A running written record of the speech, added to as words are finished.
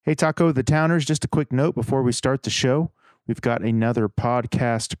Hey, Taco the Towners, just a quick note before we start the show. We've got another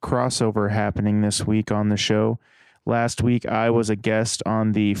podcast crossover happening this week on the show. Last week, I was a guest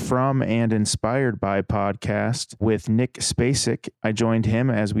on the From and Inspired By podcast with Nick Spacek. I joined him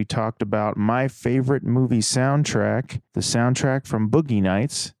as we talked about my favorite movie soundtrack, the soundtrack from Boogie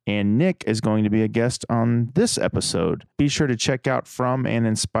Nights, and Nick is going to be a guest on this episode. Be sure to check out From and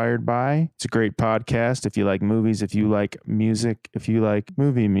Inspired By. It's a great podcast. If you like movies, if you like music, if you like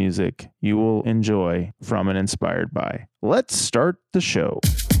movie music, you will enjoy From and Inspired By. Let's start the show.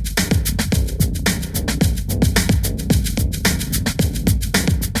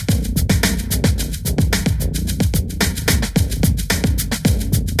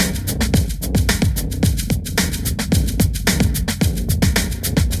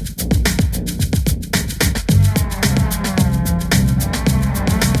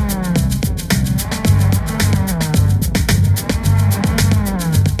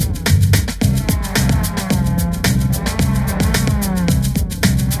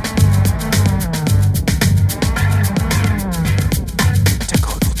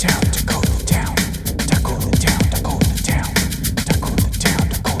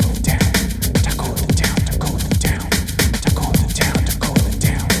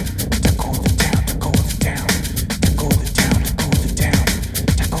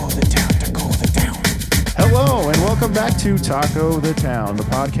 To Taco the Town, the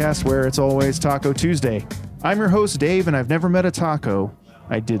podcast where it's always Taco Tuesday. I'm your host, Dave, and I've never met a taco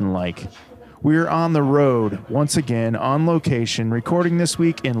I didn't like. We're on the road, once again, on location, recording this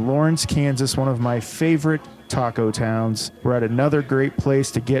week in Lawrence, Kansas, one of my favorite taco towns. We're at another great place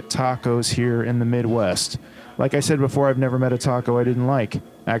to get tacos here in the Midwest. Like I said before, I've never met a taco I didn't like.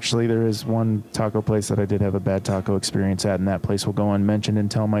 Actually, there is one taco place that I did have a bad taco experience at, and that place will go unmentioned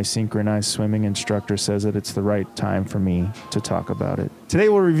until my synchronized swimming instructor says that it's the right time for me to talk about it. Today,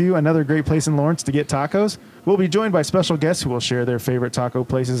 we'll review another great place in Lawrence to get tacos. We'll be joined by special guests who will share their favorite taco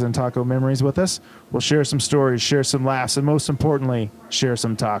places and taco memories with us. We'll share some stories, share some laughs, and most importantly, share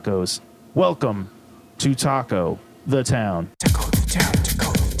some tacos. Welcome to Taco the Town. Taco the Town,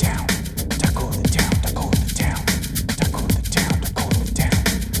 Taco the Town, Taco the Town, Taco the Town, Taco the Town, Taco the Town, Taco the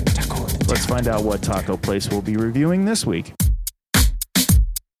Town. Let's find out what taco place we'll be reviewing this week.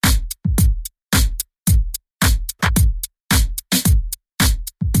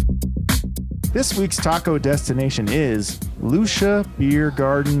 This week's taco destination is Lucia Beer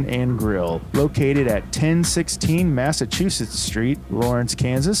Garden and Grill, located at 1016 Massachusetts Street, Lawrence,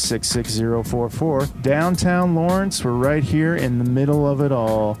 Kansas, 66044. Downtown Lawrence, we're right here in the middle of it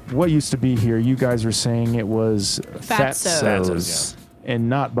all. What used to be here, you guys were saying it was Fatso's. And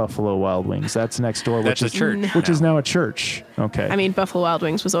not Buffalo Wild Wings. That's next door, which is a church. Which is now a church. Okay. I mean, Buffalo Wild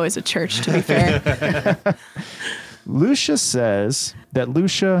Wings was always a church, to be fair. Lucia says that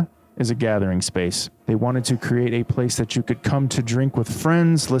Lucia is a gathering space. They wanted to create a place that you could come to drink with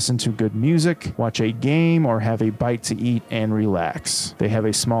friends, listen to good music, watch a game, or have a bite to eat and relax. They have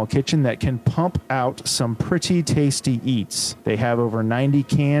a small kitchen that can pump out some pretty tasty eats. They have over 90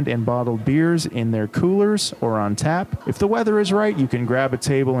 canned and bottled beers in their coolers or on tap. If the weather is right, you can grab a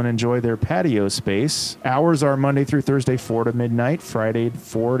table and enjoy their patio space. Hours are Monday through Thursday, 4 to midnight, Friday,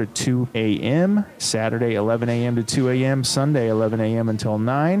 4 to 2 a.m., Saturday, 11 a.m. to 2 a.m., Sunday, 11 a.m. until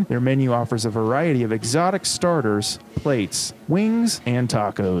 9. Their menu offers a variety of exotic starters, plates, wings, and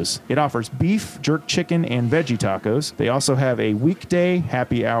tacos. It offers beef, jerk chicken, and veggie tacos. They also have a weekday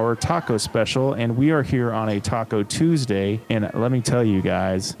happy hour taco special, and we are here on a Taco Tuesday, and let me tell you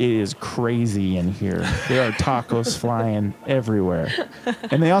guys, it is crazy in here. There are tacos flying everywhere.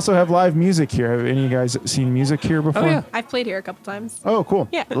 And they also have live music here. Have any of you guys seen music here before? Oh, yeah. I've played here a couple times. Oh, cool.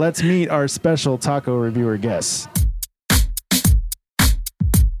 Yeah. Let's meet our special taco reviewer guests.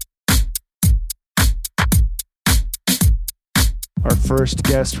 Our first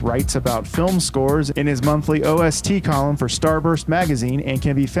guest writes about film scores in his monthly OST column for Starburst magazine and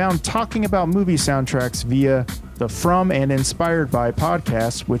can be found talking about movie soundtracks via the From and Inspired By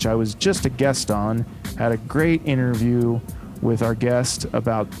podcast, which I was just a guest on. Had a great interview with our guest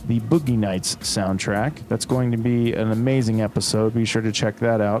about the Boogie Nights soundtrack. That's going to be an amazing episode. Be sure to check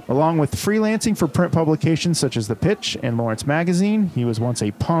that out. Along with freelancing for print publications such as The Pitch and Lawrence Magazine, he was once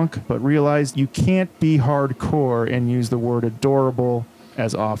a punk, but realized you can't be hardcore and use the word adorable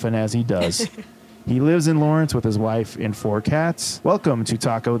as often as he does. He lives in Lawrence with his wife and 4 cats. Welcome to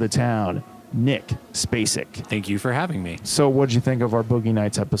Taco the Town, Nick Spacek. Thank you for having me. So what'd you think of our Boogie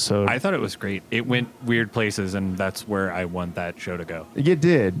Nights episode? I thought it was great. It went weird places, and that's where I want that show to go. It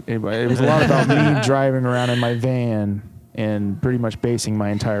did. It was a lot about me driving around in my van and pretty much basing my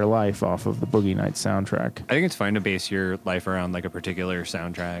entire life off of the Boogie Nights soundtrack. I think it's fine to base your life around like a particular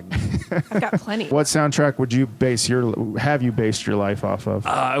soundtrack. I've got plenty. What soundtrack would you have you based your life off of?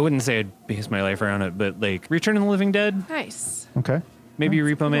 I wouldn't say I'd base my life around it, but like Return of the Living Dead, Nice. Okay. maybe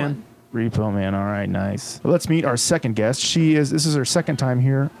That's a Repo good Man. one. Repo Man. All right, nice. Well, let's meet our second guest. This is her second time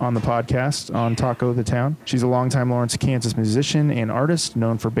here on the podcast on Taco the Town. She's a longtime Lawrence, Kansas musician and artist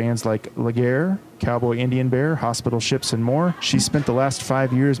known for bands like Laguerre, Cowboy Indian Bear, Hospital Ships, and more. She spent the last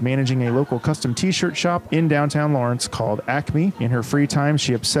 5 years managing a local custom t-shirt shop in downtown Lawrence called Acme. In her free time,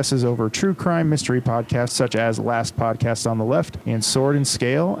 she obsesses over true crime mystery podcasts such as Last Podcast on the Left and Sword and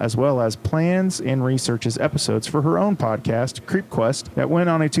Scale, as well as plans and researches episodes for her own podcast, Creep Quest, that went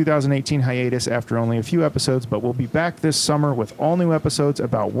on a 2018 hiatus after only a few episodes, but will be back this summer with all new episodes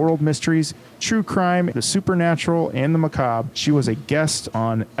about world mysteries, true crime, the supernatural, and the macabre. She was a guest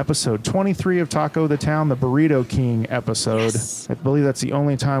on episode 23 of Taco the Town, the Burrito King episode. Yes. I believe that's the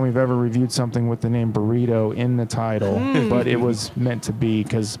only time we've ever reviewed something with the name burrito in the title, but it was meant to be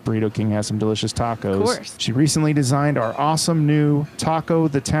because Burrito King has some delicious tacos. Of course. She recently designed our awesome new Taco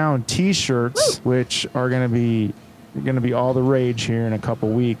the Town t-shirts, which are going to be all the rage here in a couple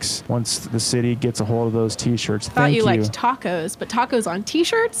weeks once the city gets a hold of those t-shirts. Thought Thank you liked tacos, but tacos on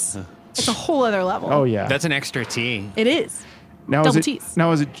t-shirts? It's a whole other level. Oh yeah. That's an extra T. It is. Now double is it Ts.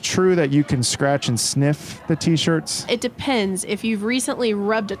 now is it true that you can scratch and sniff the t-shirts It depends. If you've recently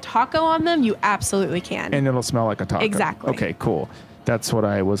rubbed a taco on them, you absolutely can. and it'll smell like a taco? Exactly. Okay, cool. That's what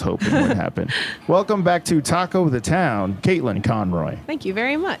I was hoping would happen. Welcome back to Taco the Town, Caitlin Conroy. Thank you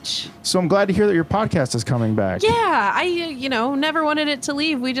very much. So I'm glad to hear that your podcast is coming back. Yeah, I never wanted it to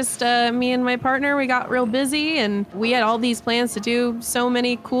leave. We just, me and my partner, we got real busy and we had all these plans to do so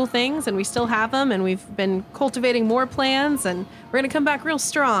many cool things and we still have them and we've been cultivating more plans and we're going to come back real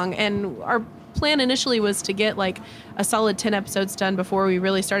strong. And our plan initially was to get like a solid 10 episodes done before we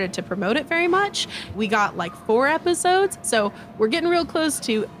really started to promote it very much. We got like 4 episodes, so we're getting real close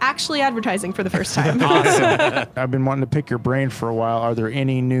to actually advertising for the first time. I've been wanting to pick your brain for a while. Are there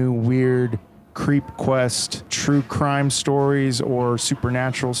any new weird Creep Quest true crime stories or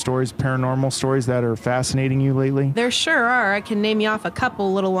supernatural stories, paranormal stories that are fascinating you lately? There sure are. I can name you off a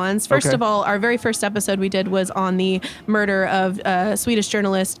couple little ones. First Okay. of all, our very first episode we did was on the murder of Swedish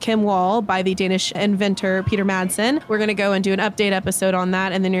journalist Kim Wall by the Danish inventor Peter Madsen. We're going to go and do an update episode on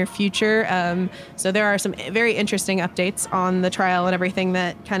that in the near future. So there are some very interesting updates on the trial and everything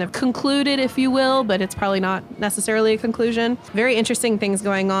that kind of concluded, if you will, but it's probably not necessarily a conclusion. Very interesting things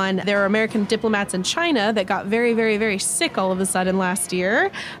going on. There are American diplomats in China that got very, very, very sick all of a sudden last year.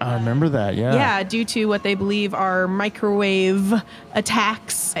 I remember that, yeah. Yeah, due to what they believe are microwave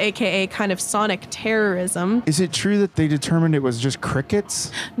attacks, aka kind of sonic terrorism. Is it true that they determined it was just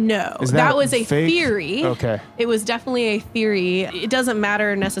crickets? No, Is that that was a fake? theory. Okay. It was definitely a theory. It doesn't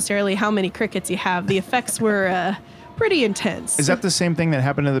matter necessarily how many crickets you have. The effects were pretty intense. Is that the same thing that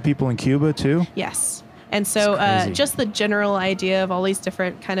happened to the people in Cuba too? Yes. And so That's crazy. just the general idea of all these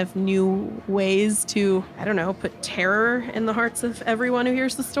different kind of new ways to, I don't know, put terror in the hearts of everyone who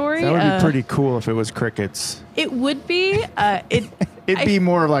hears the story. That would be pretty cool if it was crickets. It would be. It'd be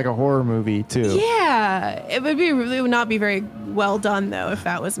more like a horror movie too. Yeah, it would not be very well done though if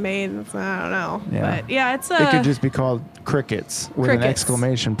that was made. I don't know, Yeah. but yeah, it's It could just be called Crickets with an Crickets.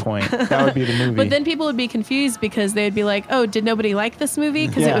 exclamation point. That would be the movie. But then people would be confused because they'd be like, "Oh, did nobody like this movie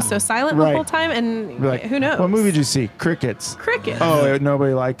because Yeah. it was so silent Right. the whole time?" And Be like, who knows? What movie did you see? Crickets. Crickets. Oh,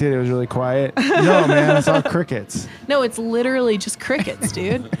 nobody liked it. It was really quiet. No, man, it's all crickets. No, it's literally just crickets,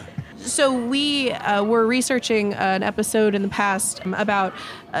 dude. So we were researching an episode in the past about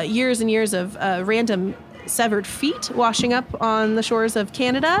years and years of random severed feet washing up on the shores of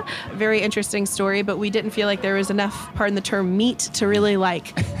Canada. Very interesting story, but we didn't feel like there was enough, pardon the term, meat to really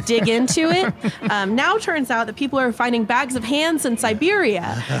like dig into it. Now turns out that people are finding bags of hands in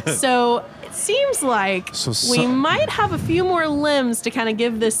Siberia. So it seems like we might have a few more limbs to kind of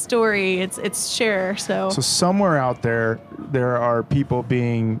give this story its share. So somewhere out there are people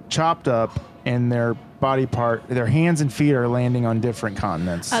being chopped up and their body part, their hands and feet are landing on different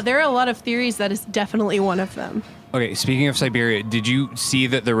continents. there are a lot of theories. That is definitely one of them. Okay, speaking of Siberia, did you see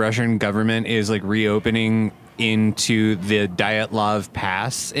that the Russian government is like reopening into the Dyatlov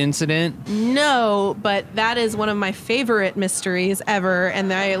Pass incident? No, but that is one of my favorite mysteries ever.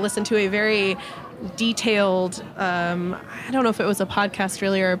 And I listened to a very detailed. I don't know if it was a podcast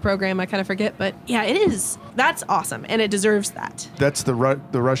really or a program. I kind of forget, but yeah, it is. That's awesome, and it deserves that. That's the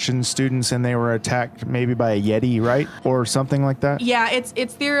Russian students, and they were attacked maybe by a Yeti, right, or something like that. Yeah, it's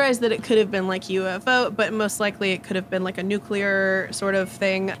theorized that it could have been like UFO, but most likely it could have been like a nuclear sort of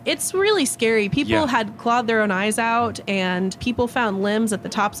thing. It's really scary. People had clawed their own eyes out, and people found limbs at the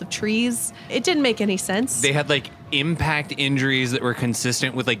tops of trees. It didn't make any sense. They had like impact injuries that were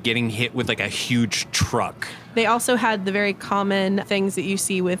consistent with like getting hit with like a huge truck. They also had the very common things that you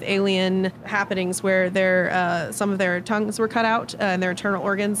see with alien happenings where some of their tongues were cut out and their internal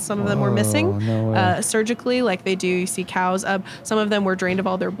organs, some of them were missing no way. surgically, like they do. You see cows. Some of them were drained of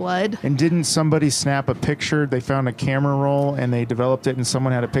all their blood. And didn't somebody snap a picture? They found a camera roll and they developed it, and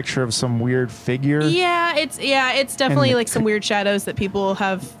someone had a picture of some weird figure. Yeah, it's definitely And- like some weird shadows that people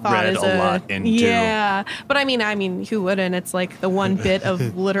have thought Read is a lot into. Yeah, but I mean, who wouldn't? It's like the one bit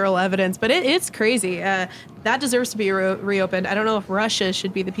of literal evidence, but it's crazy. That deserves to be reopened. I don't know if Russia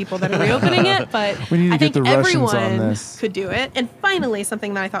should be the people that are reopening it, but We need to I get think the Russians on everyone this. could do it. And finally,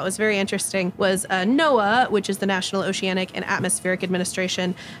 something that I thought was very interesting was NOAA, which is the National Oceanic and Atmospheric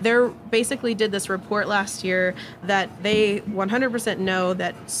Administration. They basically did this report last year that they 100% know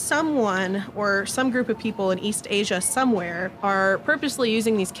that someone or some group of people in East Asia somewhere are purposely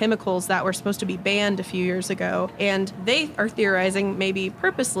using these chemicals that were supposed to be banned a few years ago. And they are theorizing maybe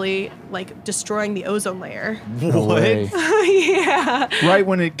purposely like destroying the ozone layer. No way. Yeah. Right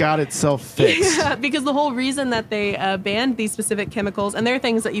when it got itself fixed. Yeah, because the whole reason that they banned these specific chemicals, and they're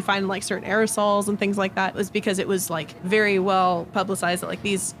things that you find in like certain aerosols and things like that, was because it was like very well publicized that like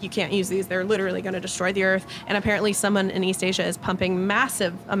these, you can't use these, they're literally going to destroy the earth. And apparently someone in East Asia is pumping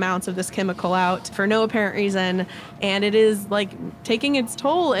massive amounts of this chemical out for no apparent reason, and it is like taking its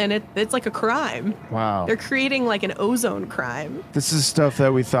toll, and it's like a crime. Wow. They're creating like an ozone crime. This is stuff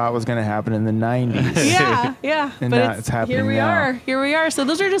that we thought was going to happen in the 90s. Yeah. And but now it's happening here we now. are. So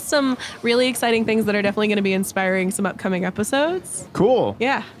those are just some really exciting things that are definitely going to be inspiring some upcoming episodes. Cool.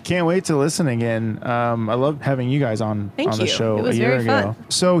 Yeah. Can't wait to listen again. I love having you guys on Thank the you. show It was a year very ago.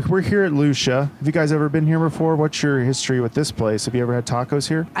 fun. So we're here at Lucia. Have you guys ever been here before? What's your history with this place? Have you ever had tacos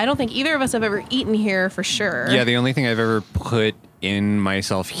here? I don't think either of us have ever eaten here for sure. Yeah, the only thing I've ever put in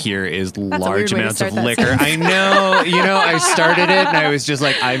myself here is a weird large way to amounts of start that liquor. I sentence. know, I started it and I was just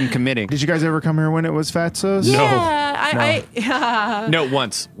like, I'm committing. Did you guys ever come here when it was Fatso's? Yeah, No,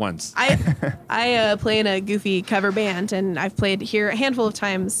 once. I play in a goofy cover band, and I've played here a handful of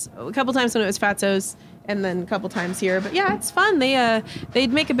times. A couple times when it was Fatso's, and then a couple times here. But yeah, it's fun.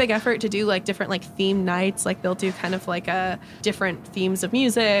 They'd make a big effort to do like different like theme nights. Like they'll do kind of like different themes of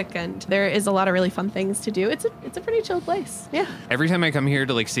music, and there is a lot of really fun things to do. It's a pretty chill place. Yeah. Every time I come here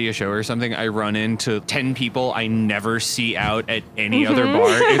to like see a show or something, I run into 10 people I never see out at any other bar.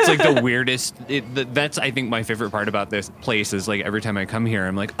 It's like the weirdest. That's I think my favorite part about this place is like every time I come here,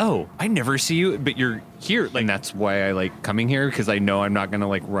 I'm like, oh, I never see you, but you're here. Like that's why I like coming here, because I know I'm not gonna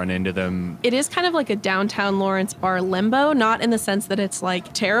like run into them. It is kind of like a downtown Lawrence bar limbo, not in the sense that it's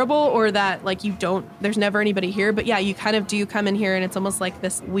like terrible or that like there's never anybody here, but yeah, you kind of do come in here and it's almost like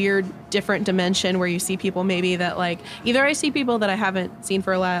this weird different dimension where you see people maybe that like either I see people that I haven't seen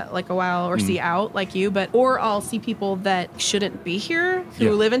for a while or see out like you, or I'll see people that shouldn't be here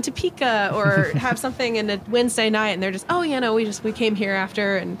who live in Topeka or have something in a Wednesday night and they're just, oh yeah, no, we came here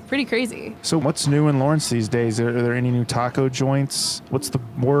after, and pretty crazy. So what's new in Lawrence these days? Are there any new taco joints? What's the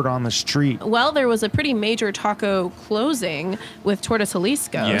word on the street? Well, there was a pretty major taco closing with Tortas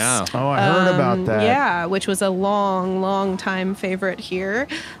Jalisco's. Yeah. Oh, I heard about that. Yeah, which was a long time favorite here.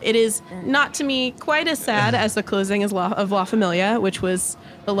 It is not to me quite as sad as the closing of La Familia, which was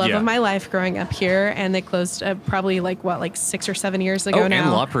the love of my life growing up here, and they closed probably like 6 or 7 years ago now.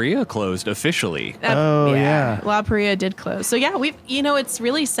 And La Paria closed officially. Yeah. La Paria did close. So yeah, it's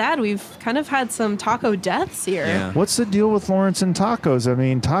really sad. We've kind of had some taco deaths here. Yeah. What's the deal with Lawrence and tacos? I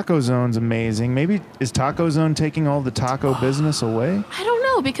mean, Taco Zone's amazing. Maybe is Taco Zone taking all the taco business away? I don't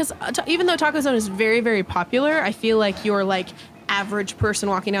know, because even though Taco Zone is very, very popular, I feel like your average person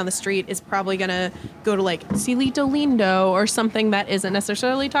walking down the street is probably gonna go to Cielito Lindo or something that isn't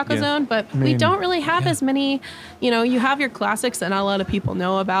necessarily Taco Zone, but we don't really have as many. You have your classics that not a lot of people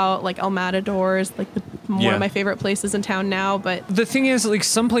know about, like El Matadors, like the one Yeah. of my favorite places in town now. But The thing is, like,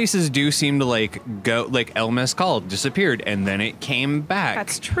 some places do seem to like go, like El Mezcal disappeared and then it came back.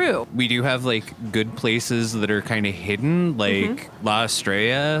 that's true. We do have like good places that are kind of hidden, like La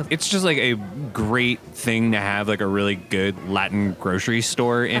Estrella. It's just like a great thing to have, like a really good Latin grocery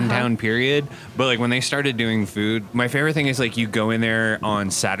store in town, period. But like when they started doing food, my favorite thing is like you go in there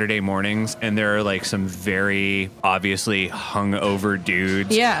on Saturday mornings and there are like some very obviously hungover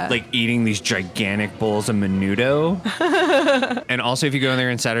dudes, Yeah. like eating these gigantic bowls of menudo. And also, if you go in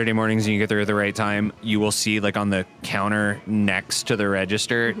there on Saturday mornings and you get there at the right time, you will see like on the counter next to the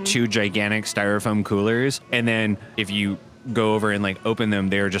register, 2 gigantic styrofoam coolers. And then if you go over and like open them,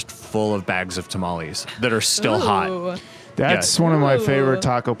 they are just full of bags of tamales that are still hot. Ooh. That's Yeah. one of my Ooh. favorite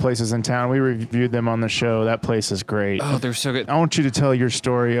taco places in town. We reviewed them on the show. That place is great. Oh, they're so good. I want you to tell your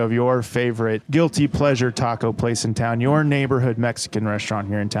story of your favorite guilty pleasure taco place in town, your neighborhood Mexican restaurant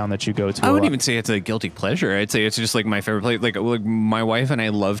here in town that you go to. I a wouldn't lot. even say it's a guilty pleasure. I'd say it's just like my favorite place. Like my wife and I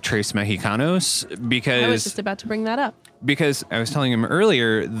love Tres Mexicanos I was because just about to bring that up. I was telling him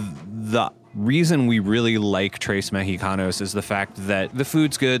earlier, the reason we really like Tres Mexicanos is the fact that the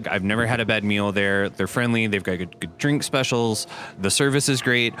food's good. I've never had a bad meal there. They're friendly. They've got good drink specials. The service is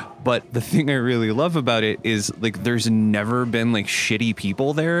great. But the thing I really love about it is like there's never been like shitty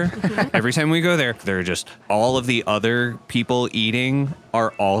people there. Every time we go there, they're just all of the other people eating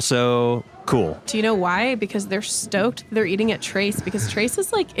are also cool. Do you know why? Because they're stoked. They're eating at Trace because Trace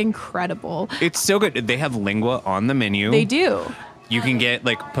is like incredible. It's so good. They have lingua on the menu. They do. You can get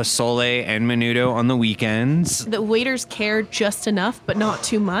like pozole and menudo on the weekends. The waiters care just enough, but not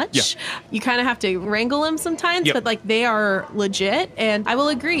too much. Yeah. You kind of have to wrangle them sometimes, Yep. but like they are legit. And I will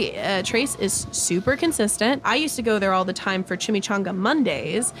agree, Trace is super consistent. I used to go there all the time for Chimichanga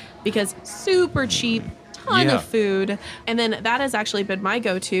Mondays because super cheap. Ton Yeah. of food. And then that has actually been my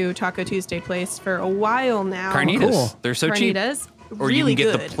go-to Taco Tuesday place for a while now. Carnitas. Cool. They're so cheap. Carnitas. Or really you can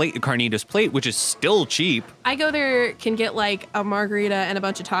get good. the plate, Carnitas plate, which is still cheap. I go there, can get like a margarita and a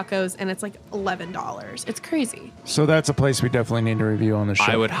bunch of tacos, and it's like $11. It's crazy. So that's a place we definitely need to review on the show.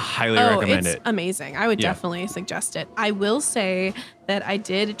 I would highly Oh, recommend it's it. amazing. I would Yeah. definitely suggest it. I will say that I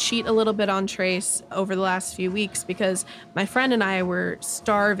did cheat a little bit on Trace over the last few weeks because my friend and I were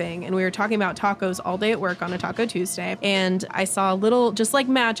starving and we were talking about tacos all day at work on a Taco Tuesday. And I saw a little, just like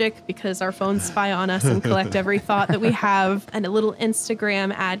magic, because our phones spy on us and collect every thought that we have, and a little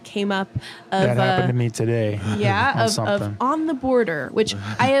Instagram ad came up of that happened to me today. yeah, on of something. On the Border, which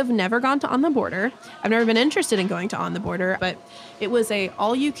I have never gone to On the Border. I've never been interested in going to On the Border, but it was a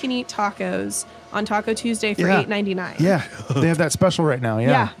all-you-can-eat tacos on Taco Tuesday for Yeah. $8.99. Yeah, they have that special right now. Yeah,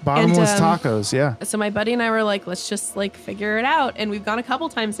 Yeah, bottomless and, tacos. Yeah, So my buddy and I were like, let's just like figure it out. And we've gone a couple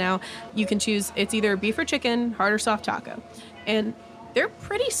times now. You can choose, it's either beef or chicken, hard or soft taco. And they're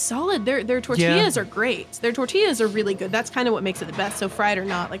pretty solid. Their tortillas are great. Their tortillas are really good. That's kind of what makes it the best. So fried or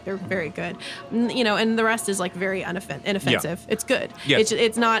not, like they're very good. You know, and the rest is like very inoffensive. It's good. Yeah.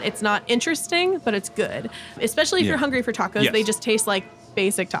 It's not interesting, but it's good. Especially if Yeah. you're hungry for tacos, Yes. they just taste like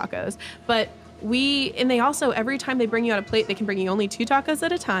basic tacos. But they also, every time they bring you out a plate, they can bring you only 2 tacos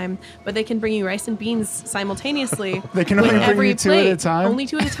at a time, but they can bring you rice and beans simultaneously. They can with only bring every you 2 at a plate. time? Only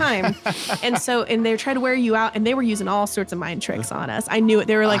 2 at a time. And they're trying to wear you out, and they were using all sorts of mind tricks on us. I knew it.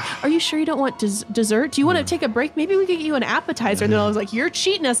 They were like, "Are you sure you don't want dessert? Do you want to take a break? Maybe we could get you an appetizer." And then I was like, "You're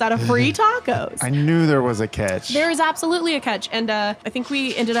cheating us out of free tacos." I knew there was a catch. There is absolutely a catch, and I think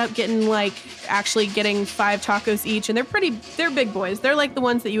we ended up getting 5 tacos each, and they're big boys. They're like the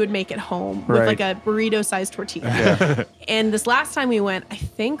ones that you would make at home with Right. like a burrito-sized tortilla. And this last time we went, I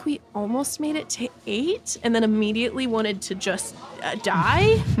think we almost made it to 8, and then immediately wanted to just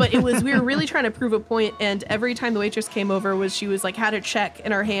die. But we were really trying to prove a point, and every time the waitress came over, she was like had a check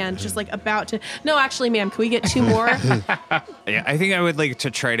in her hand, just like about to. No, actually, ma'am, can we get 2 more? Yeah, I think I would like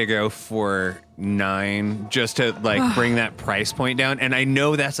to try to go for 9 just to like bring that price point down. And I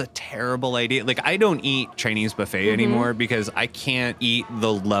know that's a terrible idea. Like I don't eat Chinese buffet anymore because I can't eat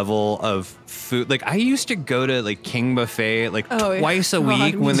the level of food. Like I used to go to like King Buffet like Oh, yeah. twice a God,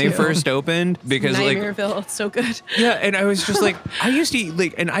 week me when they too. first opened because like Nightmareville, it's so good. yeah, and I was just like, I used to eat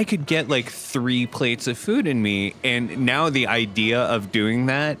like, and I could get like 3 plates of food in me, and now the idea of doing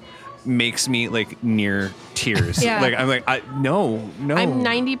that makes me like near tears. Yeah. Like I'm like, no. I'm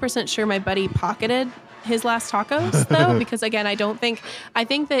 90% sure my buddy pocketed his last tacos though, because again, I think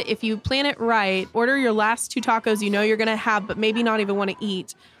that if you plan it right, order your last 2 tacos you know you're going to have, but maybe not even want to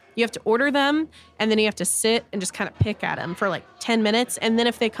eat. You have to order them, and then you have to sit and just kind of pick at them for like 10 minutes. And then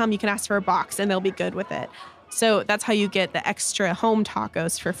if they come, you can ask for a box and they'll be good with it. So that's how you get the extra home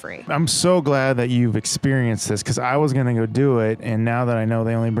tacos for free. I'm so glad that you've experienced this because I was gonna go do it, and now that I know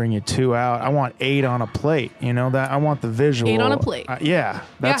they only bring you 2 out, I want 8 on a plate. You know that I want the visual. 8 on a plate. Yeah,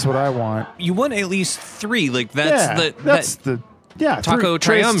 that's Yeah. what I want. You want at least 3. Like that's Taco Taco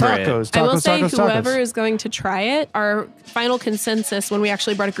triumvirate. Tacos, I will tacos, say tacos, whoever tacos. is going to try it, our final consensus when we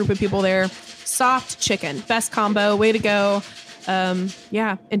actually brought a group of people there, soft chicken, best combo, way to go.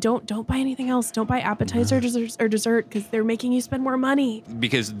 Yeah, and don't buy anything else. Don't buy appetizer or dessert because they're making you spend more money.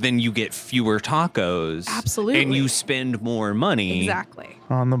 Because then you get fewer tacos. Absolutely. And you spend more money. Exactly.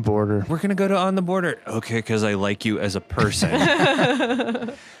 On the border. We're going to go to On the Border. Okay, because I like you as a person.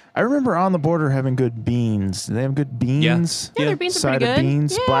 I remember On the Border having good beans. Do they have good beans? Yeah, their beans are Side pretty of good.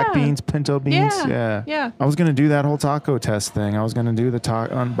 beans, black Yeah. beans, pinto beans. Yeah, yeah. I was gonna do that whole taco test thing. I was gonna do the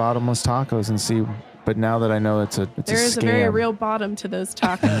on bottomless tacos and see. But now that I know it's a There is a scam. very real bottom to those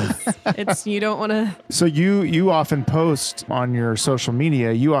tacos. It's you don't want to. So you often post on your social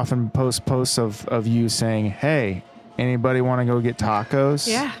media. You often post posts of you saying, "Hey, anybody want to go get tacos?"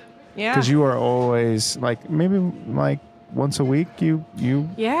 Yeah, yeah, Because you are always like maybe like once a week you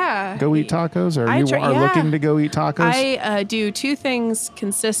yeah. go eat tacos, or I you try- are yeah. looking to go eat tacos. I do 2 things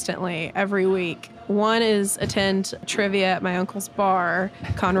consistently every week. One is attend trivia at my uncle's bar,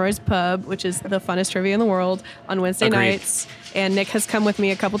 Conroy's Pub, which is the funnest trivia in the world, on Wednesday Agreed. nights. And Nick has come with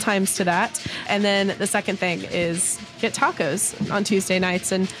me a couple times to that. And then the second thing is get tacos on Tuesday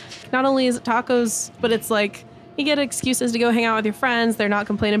nights. And not only is it tacos, but it's like you get excuses to go hang out with your friends. They're not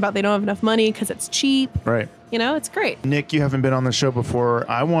complaining about they don't have enough money because it's cheap. Right. You know, it's great. Nick, you haven't been on the show before.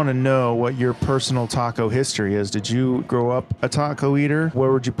 I want to know what your personal taco history is. Did you grow up a taco eater?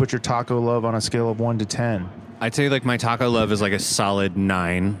 Where would you put your taco love on a scale of 1 to 10? I'd say like my taco love is like a solid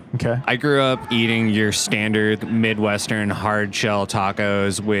 9. Okay. I grew up eating your standard Midwestern hard shell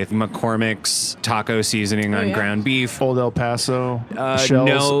tacos with McCormick's taco seasoning on yeah. ground beef. Old El Paso shells,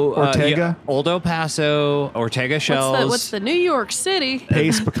 No, Ortega, yeah, Old El Paso, Ortega shells. What's the New York City?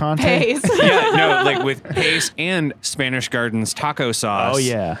 Pace Picante. Pace. Yeah, no, like with paste and Spanish Gardens taco sauce. Oh,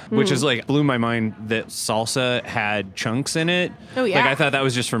 yeah. Which is like blew my mind that salsa had chunks in it. Oh, yeah. Like I thought that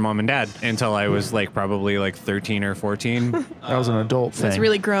was just for mom and dad until I was like probably like 13 or 14. That was an adult thing. It's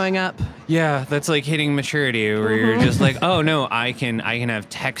really growing up. Yeah, that's like hitting maturity where you're just like, oh no, I can have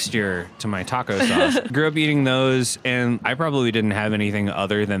texture to my taco sauce. Grew up eating those, and I probably didn't have anything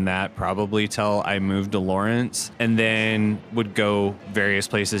other than that probably till I moved to Lawrence, and then would go various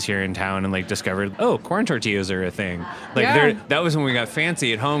places here in town and like discovered, oh, corn tortillas are a thing. Like Yeah. that was when we got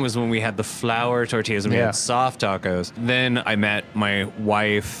fancy at home, was when we had the flour tortillas and we Yeah. had soft tacos. Then I met my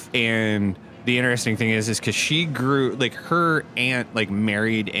wife, and the interesting thing is because she grew, like her aunt like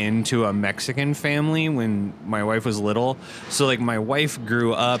married into a Mexican family when my wife was little. So like my wife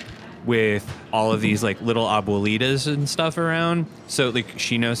grew up with all of these like little abuelitas and stuff around. So like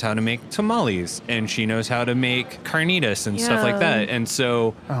she knows how to make tamales and she knows how to make carnitas and stuff like Yeah. that. And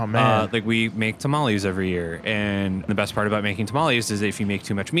so Oh, man. like we make tamales every year. And the best part about making tamales is if you make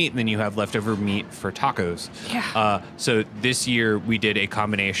too much meat, then you have leftover meat for tacos. Yeah. So this year we did a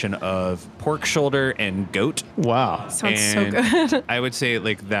combination of pork shoulder and goat. Wow. Sounds so And good. I would say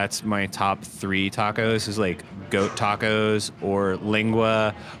like that's my top 3 tacos is like goat tacos or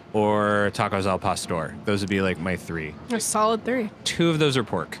lingua or tacos al pastor. Those would be like my 3. A solid 3. 2 of those are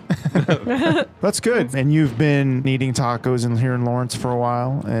pork. That's good. And you've been eating tacos here in Lawrence for a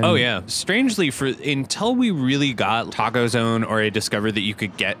while. And Oh yeah. Strangely, until we really got Taco Zone, or I discovered that you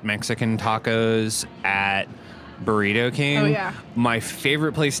could get Mexican tacos at Burrito King. Oh, yeah. My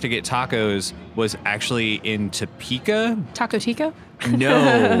favorite place to get tacos was actually in Topeka. Taco Tico?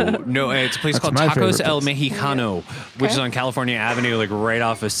 No, it's a place That's called my Tacos favorite El place. Mexicano, which is Okay. on California Avenue, like right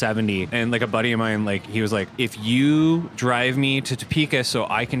off of 70. And like a buddy of mine, like he was like, if you drive me to Topeka so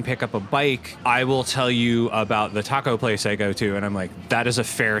I can pick up a bike, I will tell you about the taco place I go to. And I'm like, that is a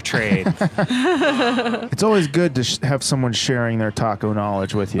fair trade. It's always good to have someone sharing their taco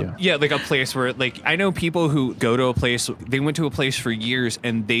knowledge with you. Yeah, like a place where, like, I know people who go to a place, they went to a place for years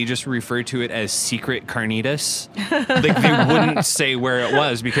and they just refer to it as Secret Carnitas. Like, they wouldn't say where it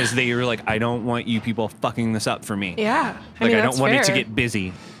was because they were like, I don't want you people fucking this up for me. Yeah. Like, I don't that's want it to fair. get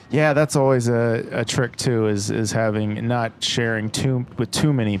busy. Yeah, that's always a trick too, is having not sharing with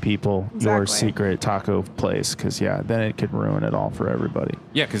too many people your Exactly. secret taco place, because yeah, then it could ruin it all for everybody.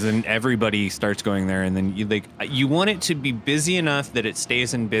 Yeah, because then everybody starts going there, and then you want it to be busy enough that it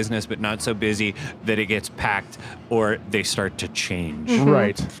stays in business, but not so busy that it gets packed or they start to change.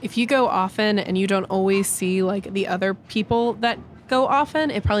 Right. If you go often and you don't always see like the other people that go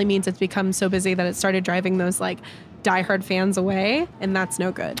often, it probably means it's become so busy that it started driving those like diehard fans away, and that's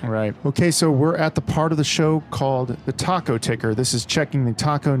no good. Right. Okay, so we're at the part of the show called the Taco Ticker. This is checking the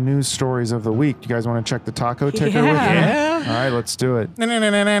taco news stories of the week. You guys want to check the Taco Ticker with me? Yeah. All right, let's do it.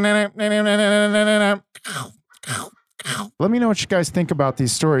 Let me know what you guys think about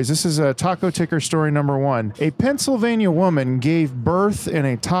these stories. This is a Taco Ticker story number 1. A Pennsylvania woman gave birth in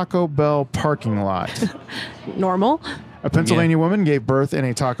a Taco Bell parking lot. Normal. A Pennsylvania woman gave birth in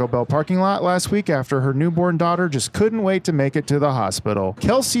a Taco Bell parking lot last week after her newborn daughter just couldn't wait to make it to the hospital.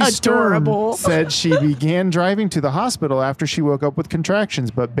 Kelsey Adorable. Stern said she began driving to the hospital after she woke up with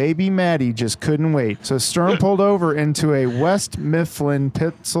contractions, but baby Maddie just couldn't wait. So Stern pulled over into a West Mifflin,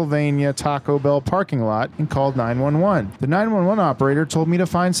 Pennsylvania Taco Bell parking lot and called 911. The 911 operator told me to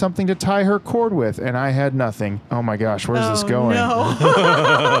find something to tie her cord with, and I had nothing. Oh my gosh, where's this going? No.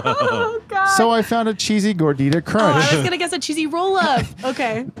 Oh, God. So I found a cheesy gordita I crunch. was going to guess a cheesy roll-up.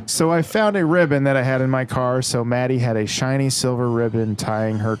 Okay. So I found a ribbon that I had in my car, so Maddie had a shiny silver ribbon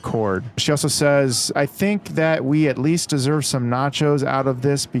tying her cord. She also says, I think that we at least deserve some nachos out of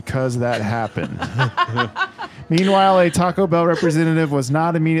this because that happened. Meanwhile, a Taco Bell representative was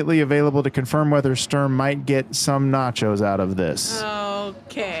not immediately available to confirm whether Sturm might get some nachos out of this.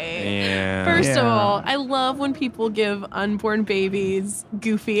 Okay. Yeah. First of Yeah. all, I love when people give unborn babies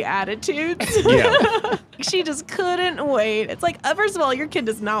goofy attitudes. Yeah. She just couldn't wait. It's like, first of all, your kid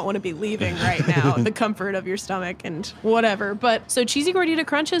does not want to be leaving right now, the comfort of your stomach and whatever. But so cheesy gordita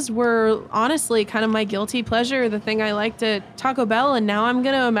crunches were honestly kind of my guilty pleasure, the thing I liked at Taco Bell. And now I'm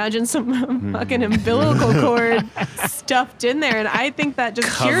going to imagine some fucking umbilical cord stuffed in there. And I think that just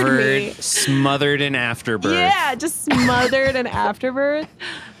cured Covered, me. smothered in afterbirth. Yeah, just smothered and afterbirth.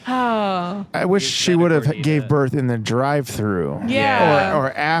 Oh. I wish she would have gave birth in the drive-thru. Yeah.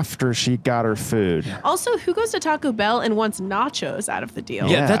 Or after she got her food. Also, who goes to Taco Bell and wants nachos out of the deal?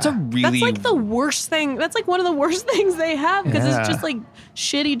 Yeah, Yeah. that's a really. That's like the worst thing. That's like one of the worst things they have because Yeah. it's just like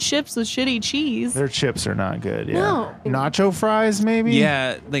shitty chips with shitty cheese. Their chips are not good. Yeah. No. Nacho fries, maybe?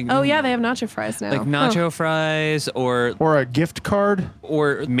 Yeah, like Oh yeah, they have nacho fries now. like nacho fries or Or a gift card?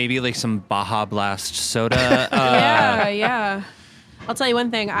 maybe like some Baja Blast soda. Yeah. I'll tell you one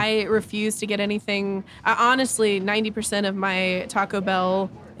thing. I refuse to get anything. Honestly, 90% of my Taco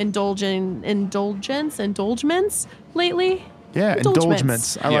Bell indulgements lately. Yeah,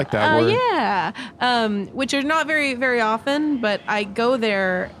 indulgements. I like that word. Yeah, which are not very, very often, but I go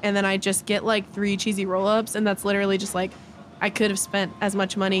there and then I just get like 3 cheesy roll-ups, and that's literally just like, I could have spent as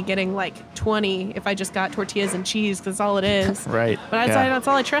much money getting like 20 if I just got tortillas and cheese, because that's all it is. Right. But yeah. that's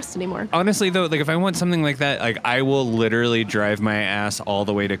all I trust anymore. Honestly, though, like if I want something like that, like I will literally drive my ass all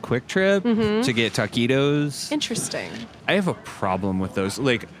the way to Quick Trip to get taquitos. Interesting. I have a problem with those.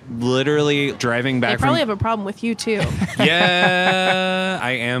 Like literally driving They back probably from. have a problem with you too. Yeah,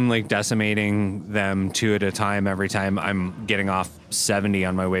 I am like decimating them 2 at a time every time I'm getting off 70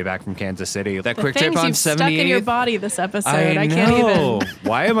 on my way back from Kansas City. That The Quick Trip things on you've stuck in your 78th. body this episode. I I can't know. even.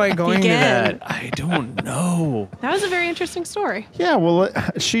 Why am I going to begin. that? I don't know. That was a very interesting story. Yeah, well,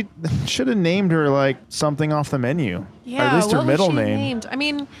 she should have named her like something off the menu. Yeah, Or at least her what middle was she name. named? I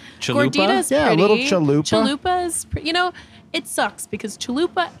mean, Chalupa? Gordita's Yeah, a pretty. little chalupa. Chalupa is, you know, it sucks because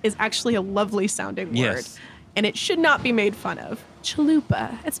chalupa is actually a lovely sounding word, Yes. and it should not be made fun of.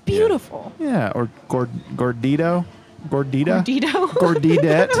 Chalupa, it's beautiful. Yeah, or gordito. Gordita? Gordito.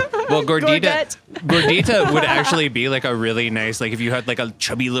 Gordidette. Well, Gordette. Gordita would actually be like a really nice, like if you had like a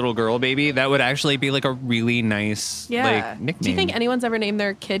chubby little girl baby, that would actually be like a really nice Yeah. like nickname. Do you think anyone's ever named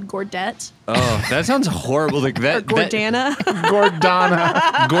their kid Gordette Oh, that sounds horrible. Like or that. Gordana?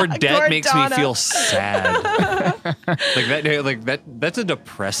 Gordana. Gordette makes me Gordana. feel sad. like that. Like that. That's a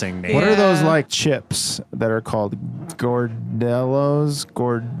depressing name. What are those Yeah. like chips that are called Gordellos?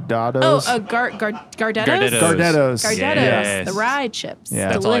 Gordados? Oh, Gardettos. Gardettos. Gardettos. Gardettos, Yes. the rye chips. Yeah.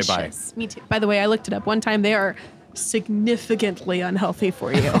 That's all I Delicious. buy. Me too. By the way, I looked it up one time. They are significantly unhealthy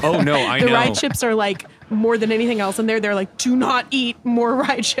for you. Oh no, I the know. rye chips are like more than anything else in there. They're like, do not eat more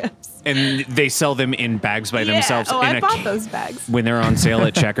rye chips. And they sell them in bags by themselves. Yeah. Oh, in I a bought those bags. when they're on sale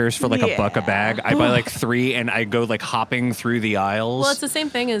at Checkers for like $1 a Yeah. bag. I buy like 3 and I go like hopping through the aisles. Well, it's the same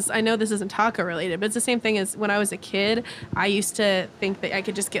thing as, I know this isn't taco related, but it's the same thing as when I was a kid, I used to think that I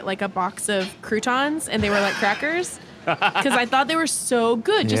could just get like a box of croutons and they were like crackers. Because I thought they were so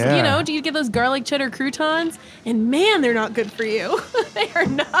good. Just, Yeah. you know, do you get those garlic cheddar croutons? And man, they're not good for you. They are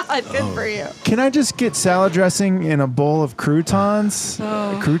not good for you. Can I just get salad dressing in a bowl of croutons?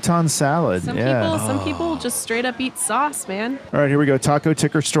 Oh. Crouton salad. Yeah. Some people just straight up eat sauce, man. All right, here we go. Taco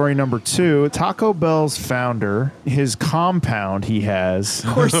ticker story number 2. Taco Bell's founder, his compound he has.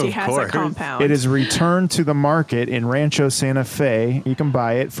 Of course he Of has course. a compound. It is returned to the market in Rancho Santa Fe. You can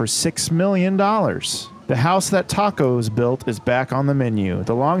buy it for $6 million. The house that Tacos built is back on the menu.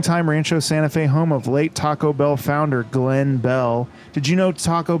 The longtime Rancho Santa Fe home of late Taco Bell founder Glenn Bell. Did you know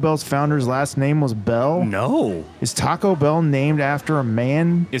Taco Bell's founder's last name was Bell? No. Is Taco Bell named after a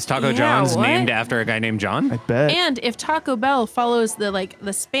man? Is Taco Yeah, John's what? named after a guy named John? I bet. And if Taco Bell follows the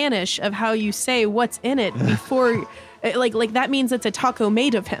Spanish of how you say what's in it before, like that means it's a taco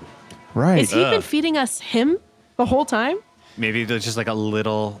made of him. Right. Has he been feeding us him the whole time? Maybe there's just like a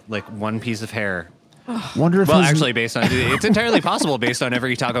little, like one piece of hair. Wonder if Well, his- actually, it's entirely possible based on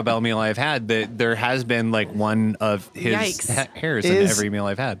every Taco Bell meal I've had that there has been like one of his Yikes. hairs in Is- every meal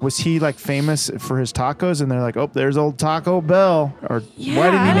I've had. was he like famous for his tacos? And they're like, oh, there's old Taco Bell. Or why didn't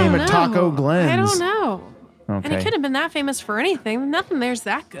I he name don't it Taco know. Glenn's? I don't know. And he Okay. couldn't have been that famous for anything. Nothing there's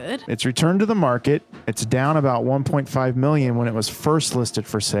that good. It's returned to the market. It's down about 1.5 million when it was first listed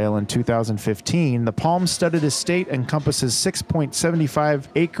for sale in 2015. The palm-studded estate encompasses 6.75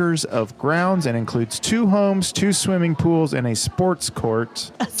 acres of grounds and includes 2 homes, 2 swimming pools, and a sports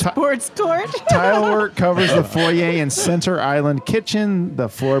court. Sports court. Tile work covers the foyer and center island kitchen. The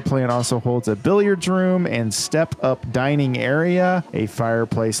floor plan also holds a billiards room and step-up dining area, a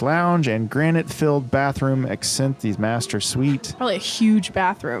fireplace lounge, and granite-filled bathroom accent the master suite. Probably a huge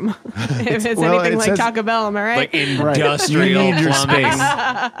bathroom. If it's well, anything it like says- Taco Bell, am I right? Like Right. industrial You need your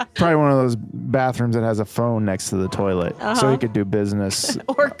plumbing. Probably one of those bathrooms that has a phone next to the toilet, so you could do business.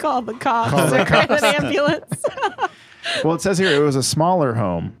 Or call the cops or an ambulance. Well, it says here it was a smaller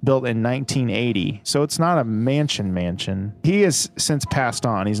home built in 1980, so it's not a mansion. He has since passed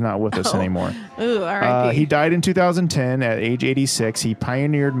on. He's not with us anymore. Ooh, R.I.P. He died in 2010 at age 86. He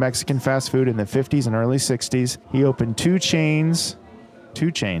pioneered Mexican fast food in the 50s and early 60s. He opened two chains.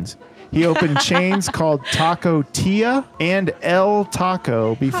 He opened chains called Taco Tia and El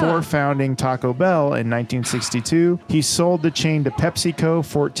Taco before founding Taco Bell in 1962. He sold the chain to PepsiCo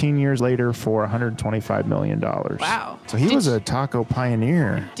 14 years later for $125 million. Wow. So he was a taco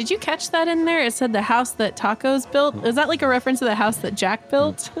pioneer. Did you catch that in there? It said the house that Tacos built. Is that like a reference to the house that Jack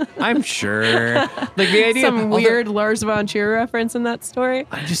built? I'm sure. Like the idea. Some although- weird Lars von Trier reference in that story.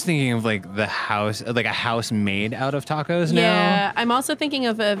 I'm just thinking of like the house, like a house made out of tacos now. Yeah, I'm also thinking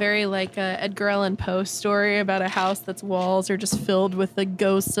of a very like Edgar Allan Poe story about a house that's walls are just filled with the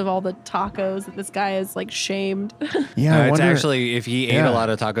ghosts of all the tacos that this guy is like shamed. Yeah, I It's wonder- actually, if he ate Yeah. a lot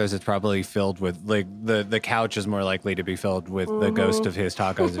of tacos, it's probably filled with like the couch is more likely to be filled with the ghost of his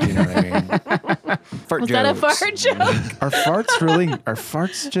tacos, if you know what I mean. Fart Was that a jokes. fart joke? Are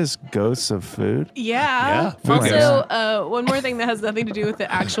farts just ghosts of food? Yeah. food Also, one more thing that has nothing to do with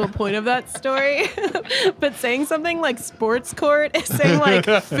the actual point of that story, but saying something like sports court is saying like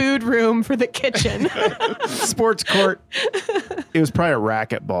food room for the kitchen. Sports court. It was probably a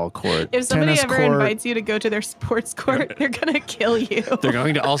racquetball court. If somebody Tennis ever court. invites you to go to their sports court, they're gonna kill you. They're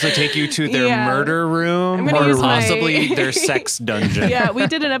going to also take you to their Yeah. murder I'm room gonna or use my- possibly their sex dungeon. Yeah, we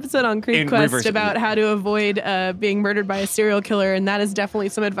did an episode on Creed In Quest reverse- about how to avoid being murdered by a serial killer, and that is definitely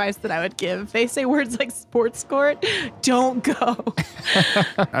some advice that I would give. If they say words like sports court, don't go.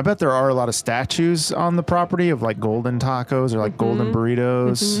 I bet there are a lot of statues on the property of like golden tacos or like Mm-hmm. golden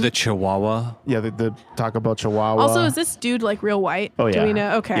burritos. The Chihuahua. Yeah, the Taco Bell Chihuahua. Also, is this dude like real white? Oh, Do yeah. we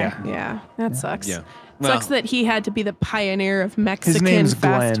know? Okay. Yeah. Yeah. That sucks. Yeah. Sucks Well- that he had to be the pioneer of His Mexican name's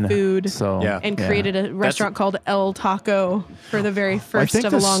fast Glenn. food So Yeah. and created a restaurant called El Taco for the very I first think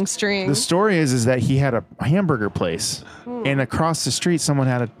of a this- long string. The story is that he had a hamburger place, Hmm. and across the street, someone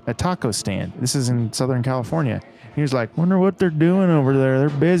had a taco stand. This is in Southern California. He was like, wonder what they're doing over there. They're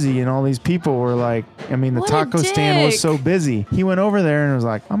busy. And all these people were like, I mean, the What a taco stand was dick. so busy. He went over there and was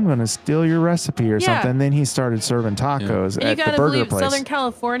like, I'm going to steal your recipe or Yeah. something. Then he started serving tacos And you at the gotta burger believe place. Southern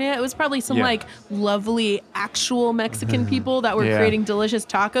California, it was probably some Yeah. like lovely actual Mexican people that were Yeah. creating delicious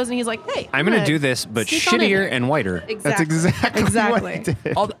tacos. And he's like, hey, I'm going to gonna do this, but sneak on in shittier there. and whiter. That's exactly what he did.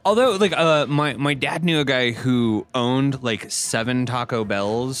 Although, like, my dad knew a guy who owned like 7 Taco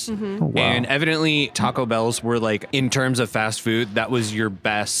Bells, Mm-hmm. Oh, wow. and evidently Taco Bells were like, in terms of fast food, that was your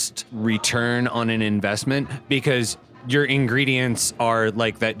best return on an investment because your ingredients are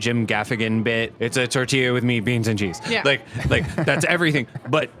like that Jim Gaffigan bit. It's a tortilla with meat, beans, and cheese. Yeah. Like that's everything.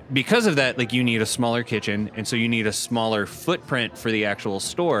 But because of that, like you need a smaller kitchen, and so you need a smaller footprint for the actual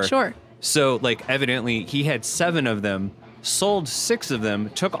store. Sure. So, like, evidently, he had 7 of them, sold 6 of them,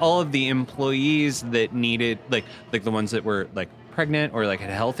 took all of the employees that needed, like the ones that were, like, pregnant or, like,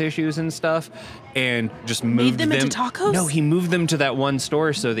 had health issues and stuff, and just moved them into tacos? No, he moved them to that one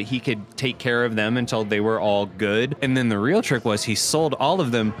store so that he could take care of them until they were all good. And then the real trick was he sold all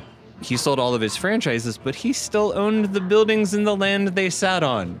of them. He sold all of his franchises, but he still owned the buildings and the land they sat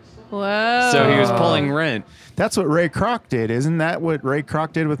on. Whoa. So he was pulling rent. That's what Ray Kroc did. Isn't that what Ray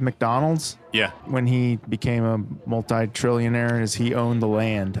Kroc did with McDonald's? Yeah. When he became a multi-trillionaire, is he owned the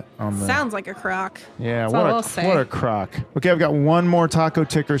land on the... Sounds like a crock. Yeah, That's what all a I'll say. what a crock. Okay, I've got one more taco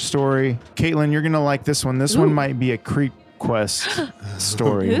ticker story. Caitlin, you're gonna like this one. This one might be a Creep Quest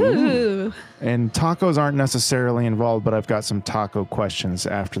story. Ooh. And tacos aren't necessarily involved, but I've got some taco questions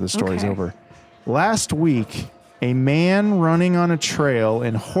after the story's Okay. over. Last week, a man running on a trail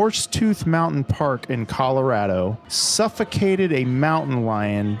in Horsetooth Mountain Park in Colorado suffocated a mountain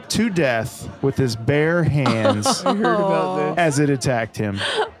lion to death with his bare hands I heard about this. as it attacked him.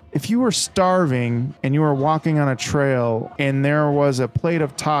 If you were starving and you were walking on a trail and there was a plate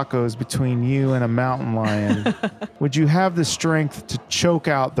of tacos between you and a mountain lion, would you have the strength to choke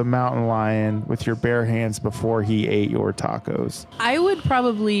out the mountain lion with your bare hands before he ate your tacos? I would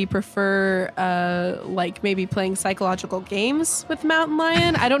probably prefer like maybe playing psychological games with Mountain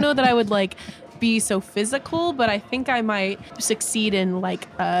Lion. I don't know that I would like be so physical, but I think I might succeed in like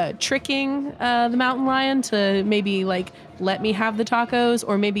tricking the Mountain Lion to maybe like let me have the tacos,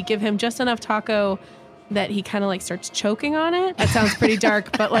 or maybe give him just enough taco that he kind of like starts choking on it. That sounds pretty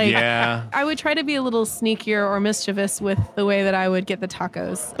dark, but like Yeah. I would try to be a little sneakier or mischievous with the way that I would get the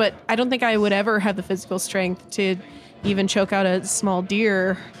tacos. But I don't think I would ever have the physical strength to even choke out a small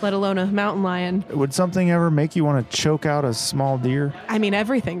deer, let alone a mountain lion. Would something ever make you want to choke out a small deer? I mean,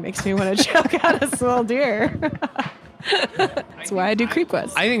 everything makes me want to choke out a small deer. That's why I do Creep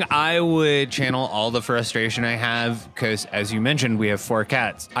Quest. I think I would channel all the frustration I have because, as you mentioned, we have 4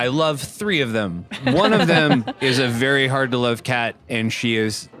 cats. I love 3 of them. One of them is a very hard to love cat, and she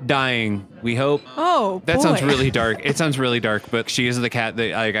is dying. We hope. Oh, That boy. sounds really dark. It sounds really dark, but she is the cat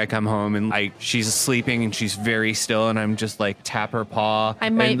that I come home and she's sleeping and she's very still, and I'm just like tap her paw. I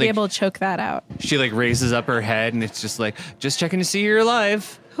might and, be like, able to choke that out. She like raises up her head and it's just like, just checking to see you're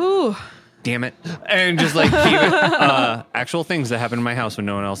alive. Whew. Damn it. And just like keep it, actual things that happen in my house when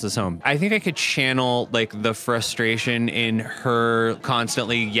no one else is home. I think I could channel like the frustration in her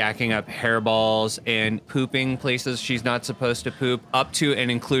constantly yakking up hairballs and pooping places she's not supposed to poop, up to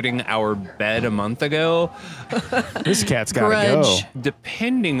and including our bed a month ago. This cat's got to go. Grudge.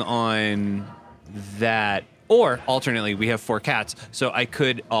 Depending on that, or alternately, we have 4 cats, so I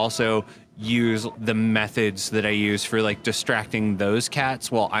could also use the methods that I use for like distracting those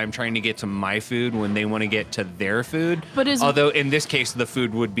cats while I'm trying to get to my food when they want to get to their food. Although in this case, the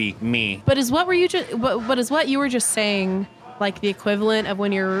food would be me. But is what were you just? But is what you were just saying like the equivalent of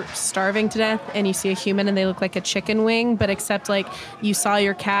when you're starving to death and you see a human and they look like a chicken wing, but except like you saw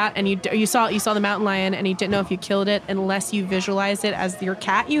your cat and you saw the mountain lion and you didn't know if you killed it unless you visualized it as your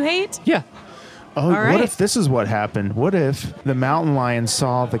cat you hate? Yeah. Oh, All right. what if this is what happened? What if the mountain lion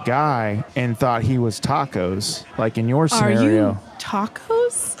saw the guy and thought he was tacos, like in your Are scenario? you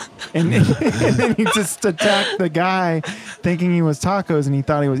tacos? And then he just attacked the guy thinking he was tacos and he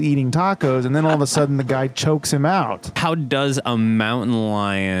thought he was eating tacos. And then all of a sudden the guy chokes him out. How does a mountain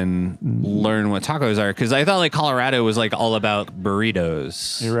lion learn what tacos are? Because I thought like Colorado was like all about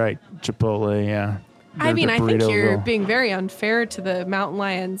burritos. You're right. Chipotle, yeah. I mean, The I think you're Burritoville. being very unfair to the mountain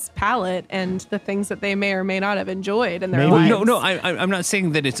lion's palate and the things that they may or may not have enjoyed in their Maybe- lives. No, I'm not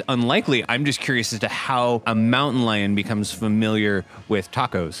saying that it's unlikely. I'm just curious as to how a mountain lion becomes familiar with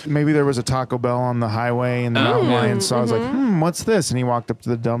tacos. Maybe there was a Taco Bell on the highway and the mountain lion saw, I was like, what's this? And he walked up to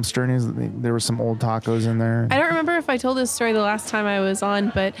the dumpster and there were some old tacos in there. I don't remember if I told this story the last time I was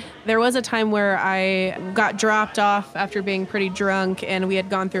on, but there was a time where I got dropped off after being pretty drunk, and we had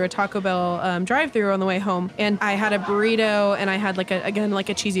gone through a Taco Bell drive-thru on the way home, and I had a burrito and I had like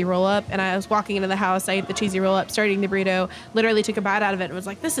a cheesy roll-up, and I was walking into the house. I ate the cheesy roll-up, started eating the burrito, literally took a bite out of it and was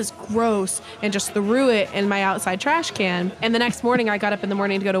like, this is gross, and just threw it in my outside trash can. And the next morning I got up in the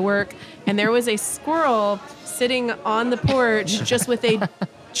morning to go to work, and there was a squirrel sitting on the porch just with a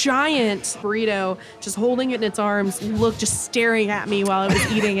giant burrito, just holding it in its arms, just staring at me while I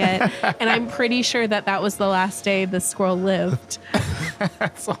was eating it. And I'm pretty sure that was the last day the squirrel lived.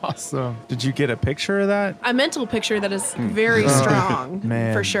 That's awesome. Did you get a picture of that? A mental picture that is very strong,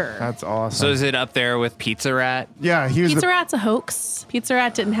 Man, for sure. That's awesome. So is it up there with Pizza Rat? yeah, he was Pizza the, Rat's a hoax. Pizza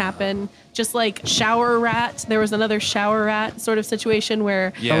Rat didn't happen. Just like Shower Rat, there was another Shower Rat sort of situation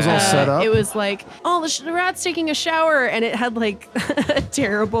where Yeah. That was all set up? it was like, oh, the rat's taking a shower, and it had like a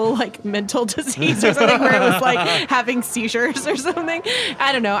terrible like mental disease or something where it was like having seizures or something.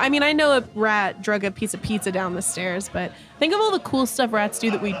 I don't know. I mean, I know a rat drug a piece of pizza down the stairs, but think of all the cool stuff rats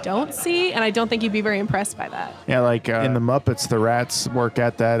do that we don't see, and I don't think you'd be very impressed by that. yeah, like in the Muppets, the rats work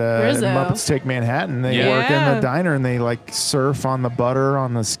at that Rizzo. Muppets Take Manhattan. They Yeah. work in Yeah. the diner and they like surf on the butter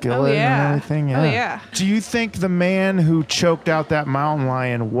on the skillet. Oh, yeah. everything. Yeah. Oh, yeah. Do you think the man who choked out that mountain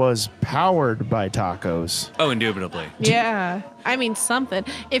lion was powered by tacos? Oh, indubitably. Yeah. I mean, something.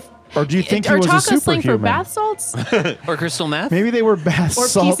 Or do you think he are was a tacos slang for superhuman? bath salts? Or crystal meth? Maybe they were bath Or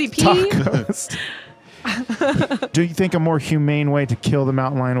salt PCP? tacos. Do you think a more humane way to kill the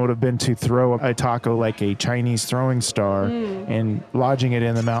mountain lion would have been to throw a taco like a Chinese throwing star and lodging it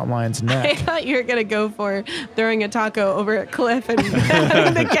in the mountain lion's I neck? thought you were going to go for throwing a taco over a cliff and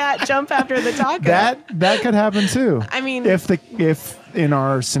having the cat jump after the taco. That could happen too. I mean- if in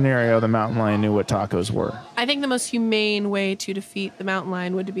our scenario the mountain lion knew what tacos were. I think the most humane way to defeat the mountain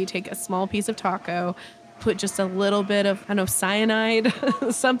lion would be take a small piece of taco, put just a little bit of, I don't know, cyanide,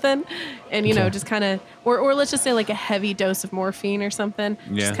 something, and, you know, just kind of, or let's just say like a heavy dose of morphine or something.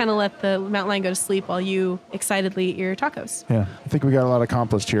 Yeah. Just kind of let the mountain lion go to sleep while you excitedly eat your tacos. Yeah, I think we got a lot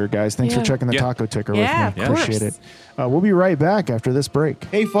accomplished here, guys. Thanks for Yeah. checking the Yeah. taco ticker Yeah, with me. of Appreciate course. it. We'll be right back after this break.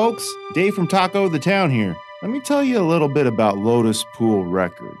 Hey folks, Dave from Taco the Town here. Let me tell you a little bit about Lotus Pool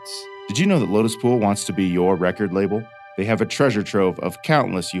Records. Did you know that Lotus Pool wants to be your record label? They have a treasure trove of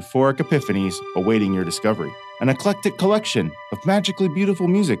countless euphoric epiphanies awaiting your discovery. An eclectic collection of magically beautiful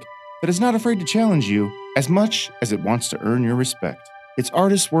music that is not afraid to challenge you as much as it wants to earn your respect. Its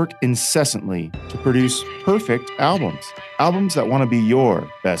artists work incessantly to produce perfect albums. Albums that want to be your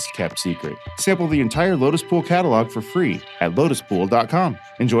best kept secret. Sample the entire Lotus Pool catalog for free at lotuspool.com.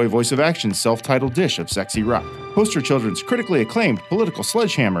 Enjoy Voice of Action's self-titled dish of sexy rock. Poster Children's critically acclaimed political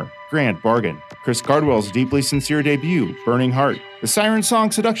sledgehammer, Grand Bargain. Chris Cardwell's deeply sincere debut, Burning Heart. The siren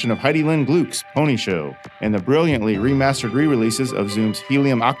song seduction of Heidi Lynn Gluck's Pony Show. And the brilliantly remastered re-releases of Zoom's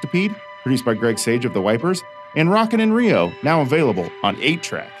Helium Octopede, produced by Greg Sage of The Wipers, and Rockin' in Rio, now available on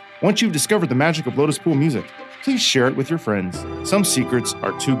 8-track. Once you've discovered the magic of Lotus Pool music, please share it with your friends. Some secrets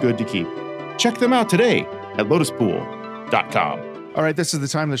are too good to keep. Check them out today at lotuspool.com. All right, this is the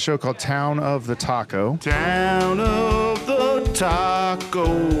time of the show called Town of the Taco. Town of the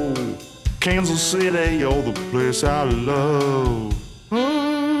taco, Kansas City, you're the place I love.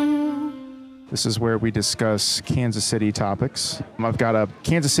 This is where we discuss Kansas City topics. I've got a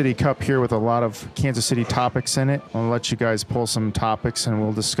Kansas City cup here with a lot of Kansas City topics in it. I'll let you guys pull some topics and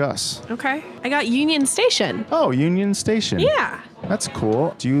we'll discuss. Okay. I got Union Station. Oh, Union Station. Yeah. That's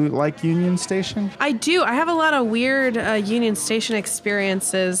cool. Do you like Union Station? I do. I have a lot of weird Union Station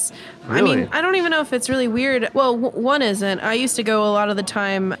experiences. I Really? mean, I don't even know if it's really weird. Well, one isn't. I used to go a lot of the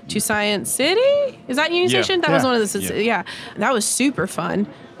time to Science City. Is that Union Yeah. Station? That was Yeah. one of the, yeah. That was super fun.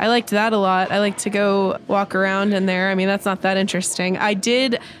 I liked that a lot. I like to go walk around in there. I mean, that's not that interesting. I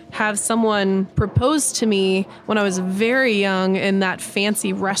did have someone propose to me when I was very young in that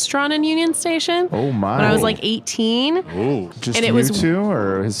fancy restaurant in Union Station. Oh, my. When I was like 18. Ooh. Just and it you was- two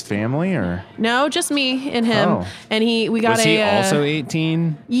or his family or? No, just me and him. Oh. And we got Was he a also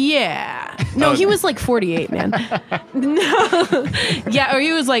 18? yeah. No, he was like 48, man. No. Yeah, or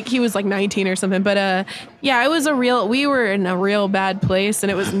he was like 19 or something. But yeah, we were in a real bad place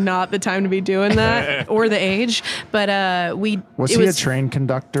and it was not the time to be doing that or the age. But Was he a train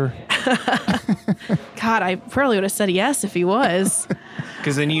conductor? God, I probably would have said yes if he was.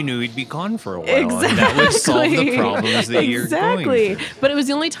 Because then you knew he'd be gone for a while. And that would solve the problems that you're Exactly. going through. But it was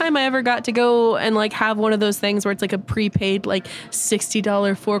the only time I ever got to go and like have one of those things where it's like a prepaid like $60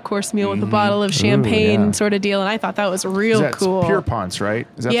 4-course meal with a bottle of champagne yeah. sort of deal. And I thought that was real That's cool. Pierpont's, right?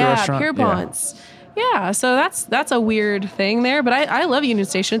 Is that the Yeah, restaurant? Pierpont's. Yeah, so that's a weird thing there, but I love Union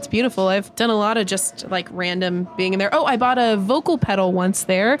Station. It's beautiful. I've done a lot of just like random being in there. Oh, I bought a vocal pedal once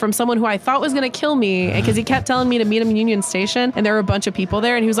there from someone who I thought was going to kill me because he kept telling me to meet him in Union Station and there were a bunch of people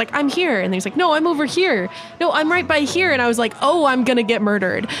there and he was like, I'm here. And he's like, no, I'm over here. No, I'm right by here. And I was like, oh, I'm going to get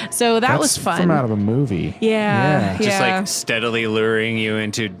murdered. So that was That's fun. from out of a movie. Yeah. Just like steadily luring you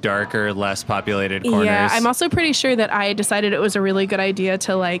into darker, less populated corners. Yeah, I'm also pretty sure that I decided it was a really good idea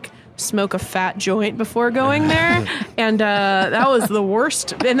to like smoke a fat joint before going there, and that was the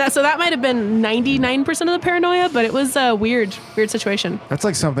worst. And so that might have been 99% of the paranoia, but it was a weird situation. That's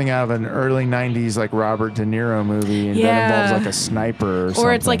like something out of an early 90s like Robert De Niro movie and that Yeah. involves like a sniper or something.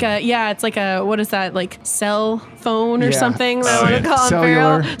 Or it's like it's like a what is that, like cell phone or Yeah. something? Oh, I want yeah. to call him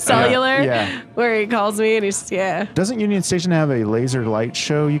Cellular. Farrell. Cellular. Yeah. Where he calls me and he's Doesn't Union Station have a laser light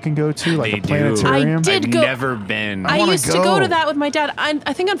show you can go to, like They a do. planetarium? I did I've go- never been. I wanna used to go. go to that with my dad.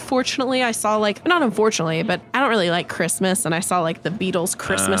 I think unfortunately I saw like, not unfortunately, but I don't really like Christmas, and I saw like the Beatles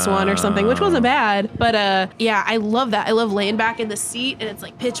Christmas one or something, which wasn't bad. But yeah, I love that. I love laying back in the seat and it's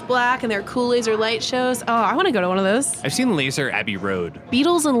like pitch black and there are cool laser light shows. Oh, I want to go to one of those. I've seen Laser Abbey Road.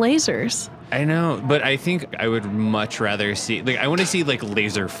 Beatles and lasers. I know, but I think I would much rather see, like, I want to see like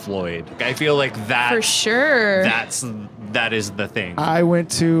Laser Floyd. I feel like that For sure. that is the thing. I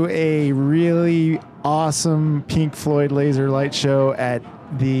went to a really awesome Pink Floyd laser light show at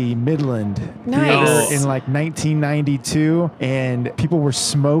the Midland Nice. Theater in like 1992, and people were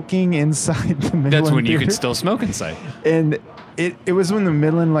smoking inside the Midland That's when you Theater. could still smoke inside. And it was when the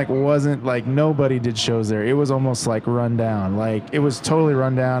Midland like wasn't like nobody did shows there. It was almost like run down. Like it was totally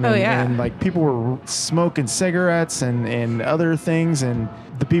run down. Oh, and, yeah. and like people were smoking cigarettes and other things, and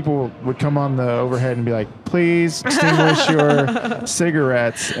the people would come on the overhead and be like, please extinguish your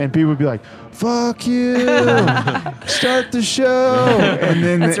cigarettes, and people would be like, fuck you, start the show. And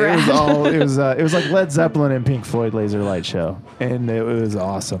then That's rad. it was like Led Zeppelin and Pink Floyd laser light show, and it was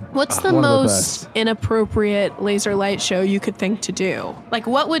awesome. What's the One of the most best. inappropriate laser light show you could think to do? Like,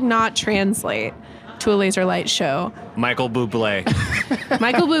 what would not translate to a laser light show? Michael Bublé.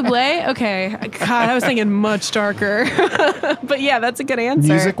 Michael Bublé? Okay. God, I was thinking much darker. But yeah, that's a good answer.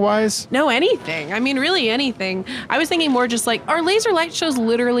 Music wise? No, anything. I mean, really anything. I was thinking more just like, are laser light shows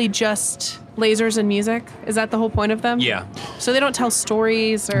literally just lasers and music? Is that the whole point of them? Yeah. So they don't tell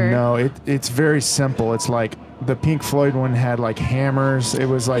stories or... No, it's very simple. It's like the Pink Floyd one had like hammers. It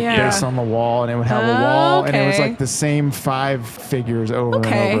was like Yeah. based on the wall, and it would have a wall, and it was Okay. like the same 5 figures over Okay.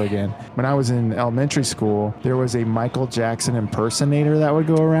 and over again. When I was in elementary school, there was a Michael Jackson impersonator that would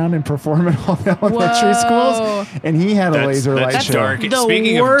go around and perform in all the elementary Whoa. schools, and he had a laser light that's show. dark. The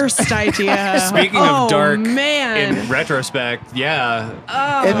Speaking of- worst idea. Speaking Oh, of dark, man. in retrospect, yeah.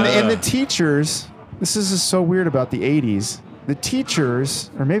 And the teachers, this is just so weird about the 80s. The teachers,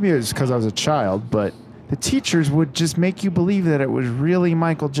 or maybe it was because I was a child, but the teachers would just make you believe that it was really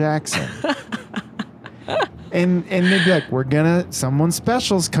Michael Jackson. and they'd be like, someone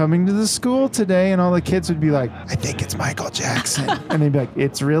special's coming to the school today. And all the kids would be like, I think it's Michael Jackson. And they'd be like,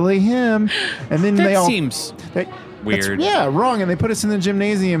 it's really him. And then That they all... seems They- weird. yeah, wrong. And they put us in the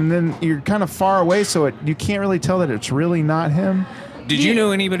gymnasium, and then you're kind of far away, so you can't really tell that it's really not him. Did you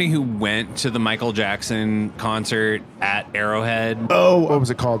know anybody who went to the Michael Jackson concert at Arrowhead? Oh, what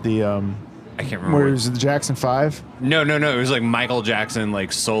was it called? The I can't where remember. it was the Jackson 5? No. It was like Michael Jackson,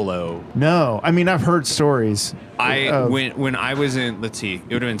 like solo. No, I mean I've heard stories. of- When I was in, let's see,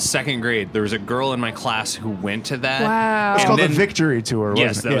 it would have been second grade. There was a girl in my class who went to that. Wow. It's And called then- the Victory Tour. Yes,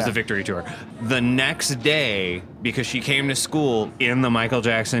 wasn't that it? was Yeah. the Victory Tour. The next day, because she came to school in the Michael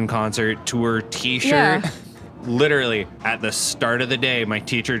Jackson concert tour T-shirt. Yeah. Literally, at the start of the day, my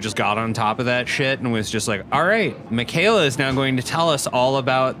teacher just got on top of that shit and was just like, all right, Michaela is now going to tell us all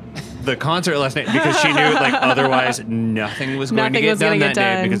about the concert last night, because she knew like otherwise nothing was going to Nothing get was done gonna that get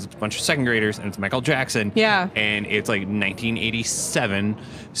day done. because it's a bunch of second graders and it's Michael Jackson. Yeah. And it's like 1987.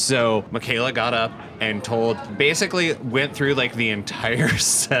 So Michaela got up and basically went through like the entire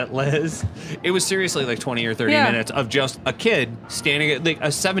set list. It was seriously like 20 or 30 Yeah. minutes of just a kid standing, like a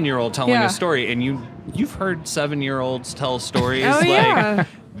 7-year-old telling Yeah. a story. And you've heard 7-year-olds tell stories. Oh, like, yeah.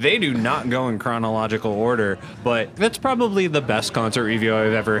 They do not go in chronological order, but that's probably the best concert review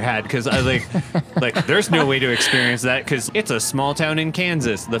I've ever had, because I like there's no way to experience that because it's a small town in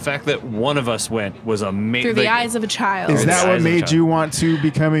Kansas. The fact that one of us went was amazing. Through the eyes of a child. Is that Eyes what of a made child. you want to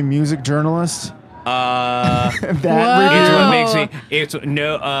become a music journalist? That That Whoa. it's review? what makes me. It's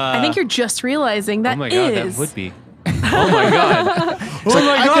no. I think you're just realizing that Oh my god, is. that would be. Oh my god. Oh like,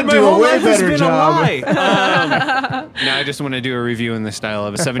 my I god, could my do a whole way life has better been job. a lie. Now I just want to do a review in the style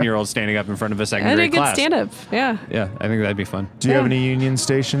of a 7-year-old standing up in front of a second I did a grade good class. stand-up. Yeah. Yeah, I think that'd be fun. Do you have any Union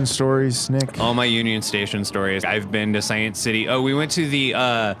Station stories, Nick? All my Union Station stories. I've been to Science City. Oh, we went to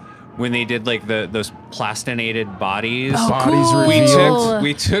the when they did like those plastinated bodies. Oh, Bodies cool. revealed.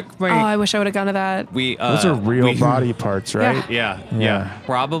 We took Oh, I my wish I would have gone to that. Those are real body parts, right? Yeah, Yeah. yeah.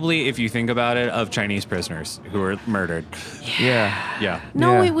 Probably if you think about it, of Chinese prisoners who were murdered. Yeah. Yeah.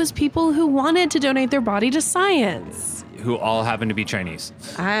 No, Yeah. it was people who wanted to donate their body to science. Who all happen to be Chinese.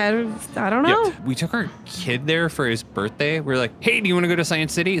 I don't know. Yep. We took our kid there for his birthday. We were like, hey, do you want to go to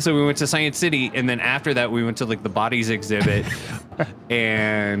Science City? So we went to Science City, and then after that, we went to like the bodies exhibit.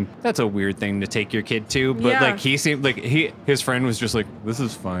 And that's a weird thing to take your kid to. But Yeah. like he seemed like his friend was just like, this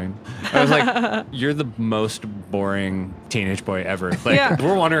is fine. I was like, you're the most boring teenage boy ever. Like Yeah.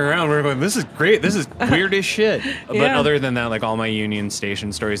 we're wandering around, we're going, this is great. This is weird as shit. But Yeah. other than that, like all my Union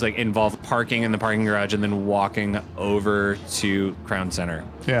Station stories like involve parking in the parking garage and then walking over to Crown Center.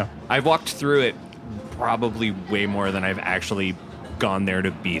 Yeah. I've walked through it probably way more than I've actually gone there to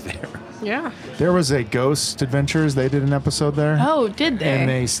be there. Yeah. There was a Ghost Adventures. They did an episode there. Oh, did they? And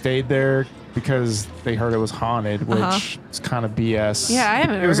they stayed there because they heard it was haunted, which is kind of BS. Yeah, I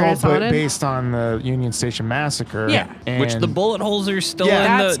haven't It ever was heard all it's haunted. based on the Union Station massacre. Yeah. Which the and bullet holes are still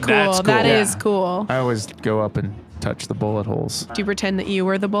Yeah. in That's the. cool. That's cool. That Yeah. is cool. I always go up and touch the bullet holes. Do you pretend that you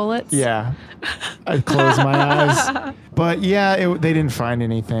were the bullets? Yeah. I close my eyes. But yeah, they didn't find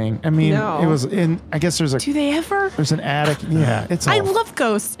anything. I mean, No. it was in, I guess there's Do they ever? an attic. Yeah, it's all. I love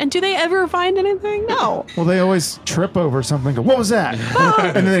ghosts. And do they ever find anything? No. Well, they always trip over something and go, what was that?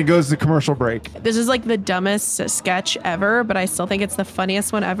 And then it goes to commercial break. This is like the dumbest sketch ever, but I still think it's the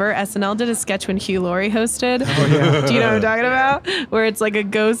funniest one ever. SNL did a sketch when Hugh Laurie hosted. Do you know what I'm talking about? Where it's like a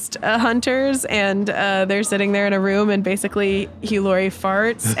ghost hunters and they're sitting there in a room and basically Hugh Laurie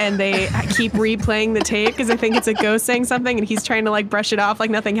farts and they keep replaying the tape because they think it's a ghost saying something and he's trying to like brush it off like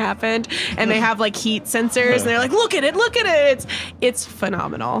nothing happened. And they have like heat sensors and they're like, look at it. It's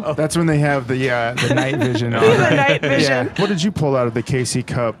phenomenal. That's when they have the night vision on. The right? night vision. Yeah. What did you pull out of the KC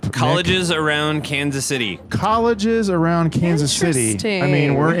Cup? Nick? Colleges around Kansas City. Colleges around Kansas City. I mean,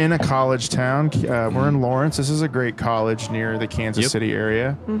 Interesting. we're in a college town. We're in Lawrence. This is a great college near the Kansas Yep. City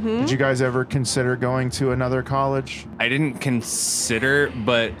area. Mm-hmm. Did you guys ever consider going to another college? I didn't consider,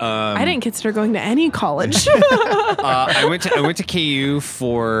 but I didn't consider going to any college. I went to KU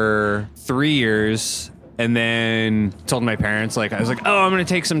for 3 years, and then told my parents I was like, oh, I'm gonna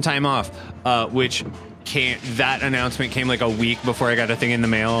take some time off, which that announcement came like a week before I got a thing in the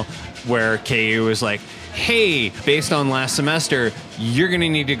mail where KU was like, hey, based on last semester, you're gonna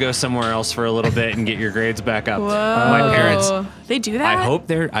need to go somewhere else for a little bit and get your grades back up. Whoa. My parents. They do that?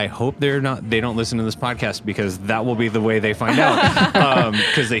 I hope they're not. They don't listen to this podcast because that will be the way they find out.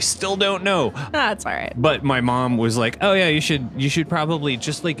 Because they still don't know. That's all right. But my mom was like, "Oh yeah, you should probably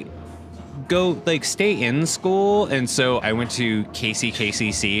just go stay in school." And so I went to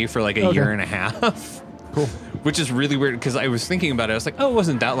KCC for like a year and a half. Cool. Which is really weird because I was thinking about it. I was like, oh, it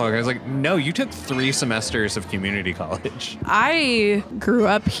wasn't that long. I was like, no, you took 3 semesters of community college. I grew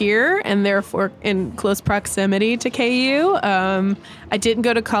up here and therefore in close proximity to KU. I didn't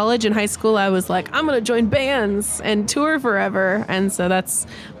go to college. In high school, I was like, I'm going to join bands and tour forever. And so that's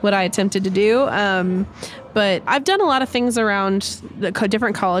what I attempted to do. But I've done a lot of things around the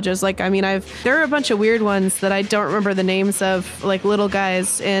different colleges. Like, I mean, there are a bunch of weird ones that I don't remember the names of, like little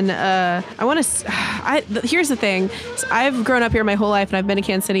guys. And here's the thing. So I've grown up here my whole life and I've been to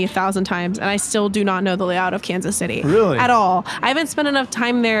Kansas City 1,000 times and I still do not know the layout of Kansas City. Really? At all. I haven't spent enough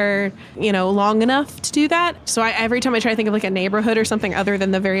time there, long enough to do that. So every time I try to think of like a neighborhood or something other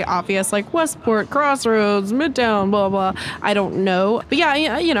than the very obvious, like Westport, Crossroads, Midtown, blah, blah, I don't know. But yeah,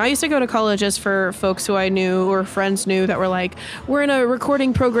 I used to go to colleges for folks who I knew or friends knew that were like, we're in a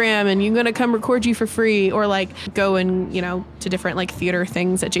recording program and you're going to come record you for free, or like go and, to different like theater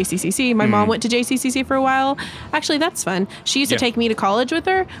things at JCCC. My mom went to JCCC for a while. Actually, that's fun. She used to take me to college with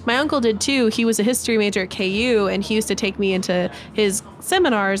her. My uncle did too. He was a history major at KU and he used to take me into his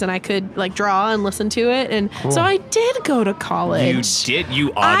seminars and I could like draw and listen to it. And so I did go to college. You did?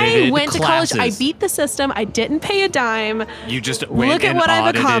 You audited I went classes. to college. I beat the system. I didn't pay a dime. You just went Look at and what I've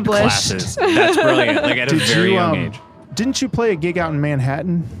audited accomplished. classes. That's brilliant. Like at a very young age. Didn't you play a gig out in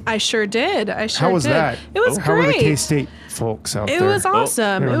Manhattan? I sure did. How was did. that? It was How were the great. K-State folks out It there? was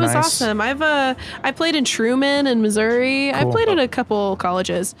awesome. They were It was nice. awesome. I played in Truman and Missouri. I Cool. played at a couple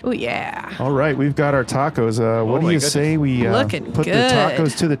colleges. Oh yeah. All right, we've got our tacos. What do my you goodness. say we Looking put good. the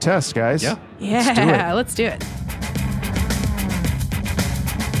tacos to the test, guys? Yeah. Yeah. Let's do it.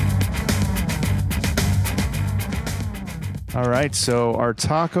 All right, so our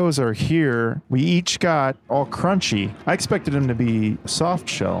tacos are here. We each got all crunchy. I expected them to be soft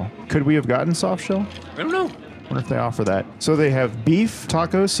shell. Could we have gotten soft shell? I don't know. Wonder if they offer that. So they have beef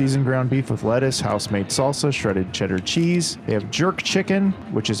tacos, seasoned ground beef with lettuce, house-made salsa, shredded cheddar cheese. They have jerk chicken,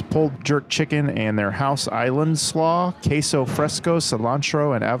 which is pulled jerk chicken and their house island slaw, queso fresco,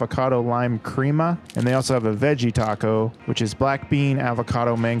 cilantro, and avocado lime crema. And they also have a veggie taco, which is black bean,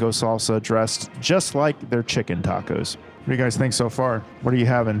 avocado, mango salsa, dressed just like their chicken tacos. What do you guys think so far? What are you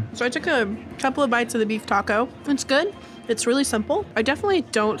having? So I took a couple of bites of the beef taco. It's good. It's really simple. I definitely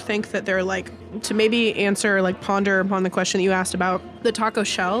don't think that they're like, to maybe answer, like ponder upon the question that you asked about the taco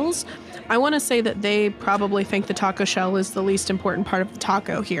shells. I want to say that they probably think the taco shell is the least important part of the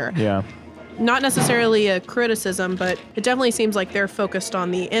taco here. Yeah. Not necessarily a criticism, but it definitely seems like they're focused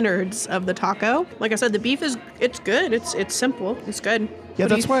on the innards of the taco. Like I said, the beef it's good. It's simple. It's good. Yeah, What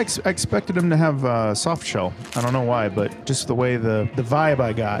do that's you- why I expected them to have soft shell. I don't know why, but just the way the vibe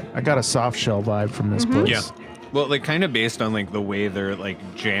I got a soft shell vibe from this place. Yeah. Well, like kind of based on like the way they're like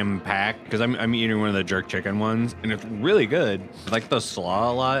jam packed, because I'm eating one of the jerk chicken ones and it's really good. I like the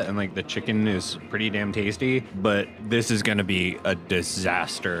slaw a lot, and like the chicken is pretty damn tasty. But this is gonna be a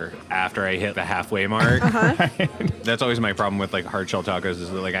disaster after I hit the halfway mark. That's always my problem with like hard shell tacos, is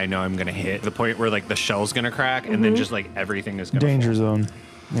that like I know I'm gonna hit the point where like the shell's gonna crack, and then just like everything is gonna Danger fall. zone.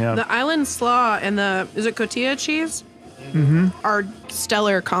 Yeah. The island slaw and is it cotija cheese? Are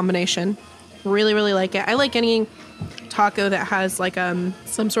stellar combination. Really, really like it. I like any taco that has like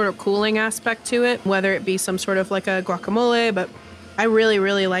some sort of cooling aspect to it, whether it be some sort of like a guacamole, but I really,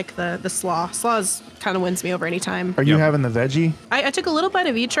 really like the slaw. Slaws kind of wins me over anytime. Are you having the veggie? I took a little bite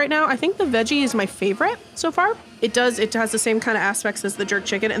of each right now. I think the veggie is my favorite so far. It has the same kind of aspects as the jerk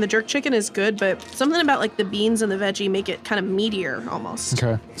chicken, and the jerk chicken is good, but something about like the beans and the veggie make it kind of meatier almost.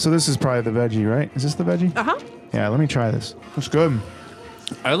 Okay. So this is probably the veggie, right? Is this the veggie? Uh-huh. Yeah, let me try this. Looks good.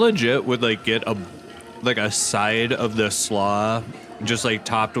 I legit would like get a side of the slaw, just like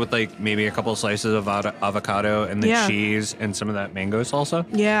topped with like maybe a couple slices of avocado and the Yeah. cheese and some of that mango salsa.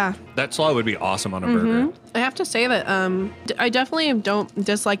 Yeah. That slaw would be awesome on a burger. I have to say that I definitely don't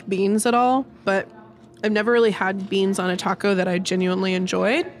dislike beans at all, but I've never really had beans on a taco that I genuinely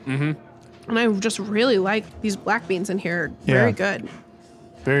enjoyed. And I just really like these black beans in here. Very Yeah. good.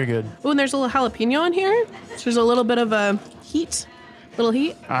 Very good. Oh, and there's a little jalapeno in here. So there's a little bit of a little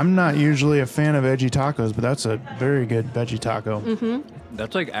heat. I'm not usually a fan of veggie tacos, but that's a very good veggie taco.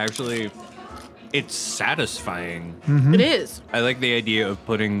 That's like actually, it's satisfying. Mm-hmm. It is. I like the idea of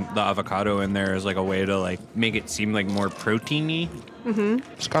putting the avocado in there as like a way to like make it seem like more proteiny.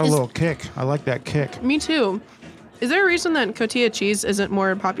 It's got a little kick. I like that kick. Me too. Is there a reason that cotija cheese isn't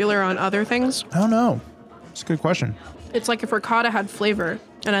more popular on other things? I don't know. It's a good question. It's like if ricotta had flavor,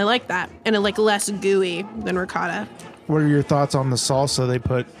 and I like that, and it like less gooey than ricotta. What are your thoughts on the salsa they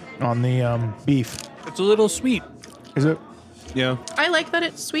put on the beef? It's a little sweet. Is it? Yeah. I like that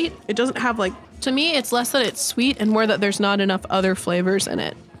it's sweet. It doesn't have like, to me, it's less that it's sweet and more that there's not enough other flavors in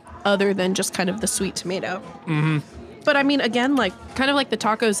it other than just kind of the sweet tomato. But I mean, again, like kind of like the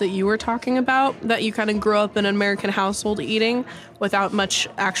tacos that you were talking about, that you kind of grew up in an American household eating without much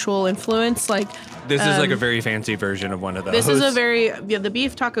actual influence. Like This is like a very fancy version of one of those. this is the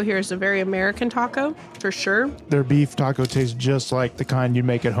beef taco here is a very American taco for sure. Their beef taco tastes just like the kind you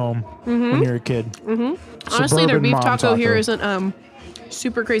make at home when you're a kid. Honestly, their Suburban beef mom taco here isn't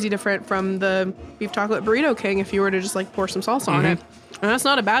super crazy different from the beef taco at Burrito King if you were to just like pour some salsa on it. And that's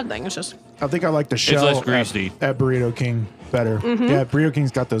not a bad thing. It's just I think I like the shell less greasy. at Burrito King better. Yeah, Burrito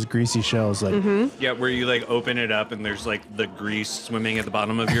King's got those greasy shells. Like Yeah, where you like open it up and there's like the grease swimming at the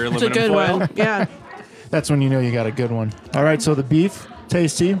bottom of your it's a aluminum good foil. one. Yeah. that's when you know you got a good one. All right, so the beef,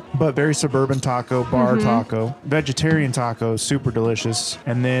 tasty, but very suburban taco, bar taco. Vegetarian taco, super delicious.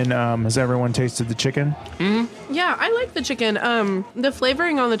 And then has everyone tasted the chicken? Yeah, I like the chicken. The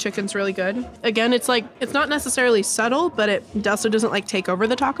flavoring on the chicken's really good. Again, it's like it's not necessarily subtle, but it also doesn't like take over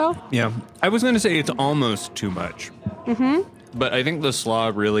the taco. Yeah. I was going to say it's almost too much. But I think the slaw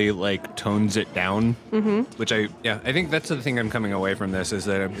really like tones it down, which I think that's the thing I'm coming away from this is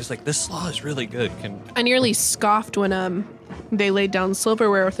that I'm just like, this slaw is really good. I nearly scoffed when they laid down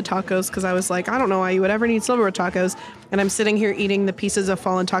silverware with the tacos because I was like, I don't know why you would ever need silverware with tacos. And I'm sitting here eating the pieces of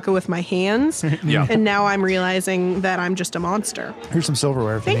fallen taco with my hands. Yeah. And now I'm realizing that I'm just a monster. Here's some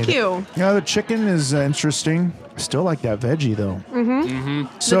silverware. If Thank need it. you. Yeah, the chicken is interesting. Still like that veggie though.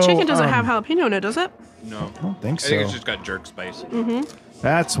 So, The chicken doesn't have jalapeno in it, does it? No. I don't think I think it's so. just got jerk spice.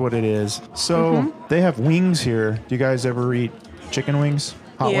 That's what it is. So they have wings here. Do you guys ever eat chicken wings?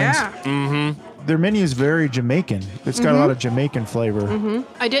 Hot wings? Their menu is very Jamaican. It's got a lot of Jamaican flavor.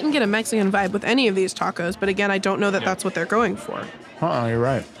 I didn't get a Mexican vibe with any of these tacos, but again, I don't know that that's what they're going for. You're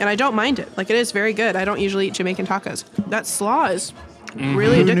right. And I don't mind it. Like, it is very good. I don't usually eat Jamaican tacos. That slaw is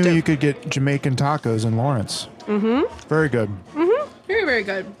really Who knew addictive. you could get Jamaican tacos in Lawrence? Very good. Very, very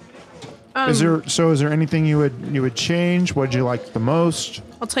good. Is there anything you would change? What did you like the most?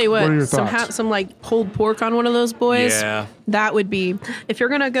 I'll tell you What are your what, thoughts? some like pulled pork on one of those boys. Yeah. That would be, if you're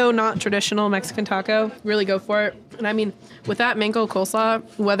going to go not traditional Mexican taco, really go for it. And I mean, with that mango coleslaw,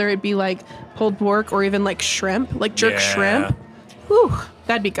 whether it be like pulled pork or even like shrimp, like jerk shrimp, whew,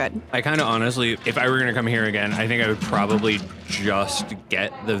 that'd be good. I kind of honestly, if I were going to come here again, I think I would probably just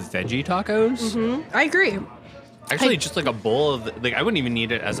get the veggie tacos. I agree. Actually, just like a bowl of, like, I wouldn't even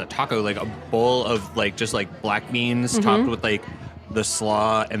need it as a taco, like a bowl of like just like black beans topped with like the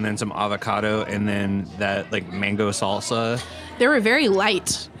slaw and then some avocado and then that like mango salsa. They were very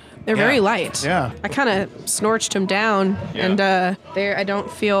light. They're very light. Yeah. I kind of snorched them down, Yeah. and I don't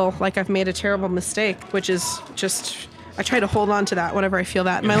feel like I've made a terrible mistake, which is just I try to hold on to that whenever I feel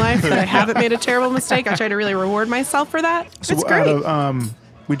that in my life, that I haven't made a terrible mistake. I try to really reward myself for that. So It's great. out of,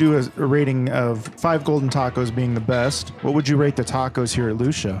 we do a rating of 5 golden tacos being the best. What would you rate the tacos here at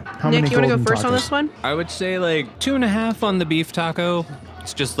Lucia? How Nick, many you want to golden go first on tacos? this one? I would say like 2.5 on the beef taco.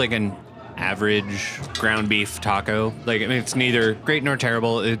 It's just like an average ground beef taco. Like, I mean, it's neither great nor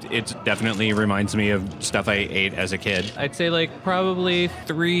terrible. It definitely reminds me of stuff I ate as a kid. I'd say like probably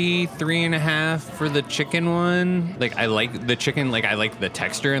 3.5 for the chicken one. Like, I like the chicken, like I like the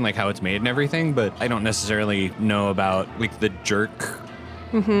texture and like how it's made and everything, but I don't necessarily know about like the jerk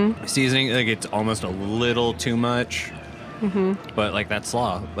seasoning. Like, it's almost a little too much. But like that's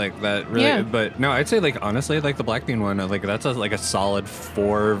slaw, like that really. Yeah. But no, I'd say like honestly, like the black bean one, like that's like a solid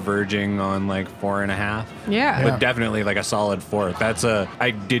 4, verging on like 4.5. Yeah. But definitely like a solid 4. I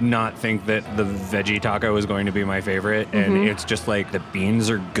did not think that the veggie taco was going to be my favorite, and it's just like the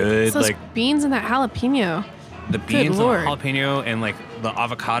beans are good, It's those like beans and that jalapeno. the beans, and the Lord. jalapeno, and like the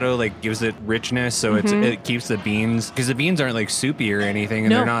avocado like gives it richness, so it keeps the beans, because the beans aren't like soupy or anything,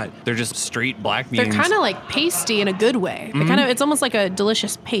 and No. they're just straight black beans. They're kind of like pasty in a good way. They kind of, it's almost like a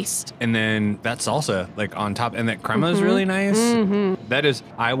delicious paste. And then that salsa like on top, and that crema is really nice. That is,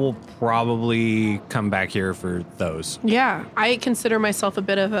 I will probably come back here for those. Yeah, I consider myself a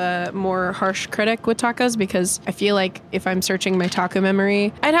bit of a more harsh critic with tacos because I feel like if I'm searching my taco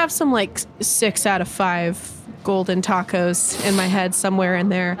memory, I'd have some like 6 out of 5 golden tacos in my head somewhere in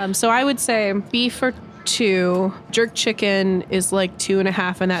there. So I would say beef for 2, jerk chicken is like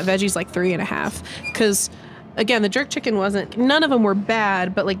 2.5, and that veggie's like 3.5. Because again, the jerk chicken none of them were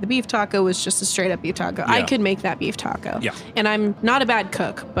bad, but like the beef taco was just a straight up beef taco. I Yeah. could make that beef taco. Yeah. And I'm not a bad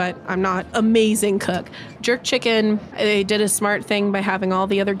cook, but I'm not amazing cook. Jerk chicken, they did a smart thing by having all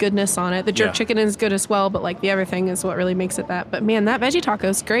the other goodness on it. The jerk Yeah. chicken is good as well, but like the other thing is what really makes it that. But man, that veggie taco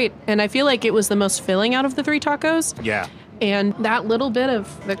is great. And I feel like it was the most filling out of the 3 tacos. Yeah. And that little bit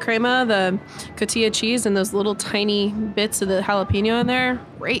of the crema, the cotija cheese, and those little tiny bits of the jalapeno in there,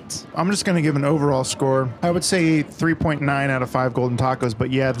 great. I'm just going to give an overall score. I would say 3.9 out of 5 golden tacos. But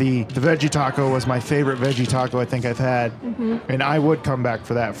yeah, the veggie taco was my favorite veggie taco I think I've had. And I would come back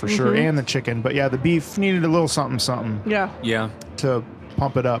for that for sure. And the chicken. But yeah, the beef needed a little something Yeah. Yeah. to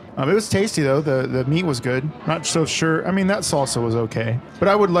pump it up. It was tasty though. The meat was good. Not so sure. I mean, that salsa was okay. But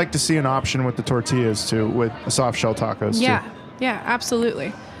I would like to see an option with the tortillas too, with soft shell tacos Yeah. too. Yeah,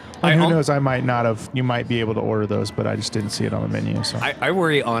 absolutely. And who al- knows, you might be able to order those, but I just didn't see it on the menu. So I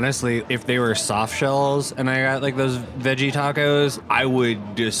worry, honestly, if they were soft shells and I got like those veggie tacos, I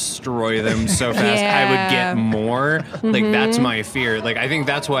would destroy them so fast. I would Yeah. get more. Like, that's my fear. Like, I think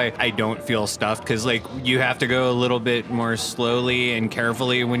that's why I don't feel stuffed, because like you have to go a little bit more slowly and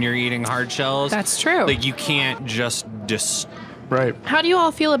carefully when you're eating hard shells. That's true. Like, you can't just right. How do you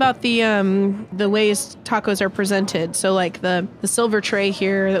all feel about the ways tacos are presented? So like the silver tray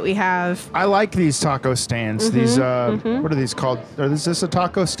here that we have. I like these taco stands. These what are these called? Is this a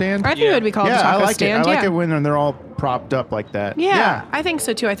taco stand? I think it would be called a yeah, taco I like stand. it. I like yeah. it when they're all propped up like that. Yeah, I think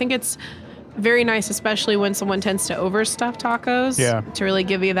so too. I think it's very nice, especially when someone tends to overstuff tacos. Yeah. To really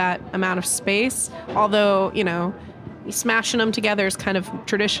give you that amount of space. Although, smashing them together is kind of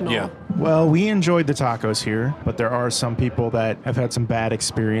traditional. Yeah. Well, we enjoyed the tacos here, but there are some people that have had some bad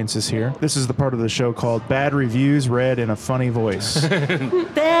experiences here. This is the part of the show called Bad Reviews Read in a Funny Voice.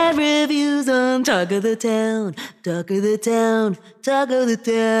 Bad reviews on Talk of the Town, Talk of the Town, Talk of the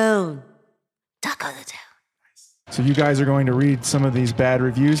Town, Talk of the Town. So you guys are going to read some of these bad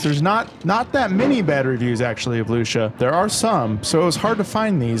reviews. There's not that many bad reviews actually of Lucia. There are some, so it was hard to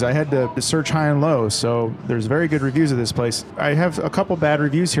find these. I had to search high and low, so there's very good reviews of this place. I have a couple bad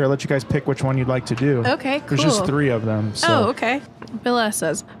reviews here. I'll let you guys pick which one you'd like to do. Okay, There's just cool. 3 of them. So. Oh, okay. Bill S.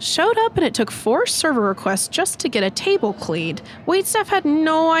 says, showed up and it took 4 server requests just to get a table cleaned. Waitstaff had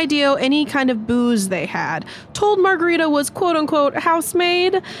no idea any kind of booze they had. Told margarita was quote unquote house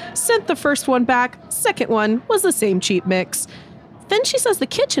made. Sent the first one back. Second one was the same cheap mix. Then she says the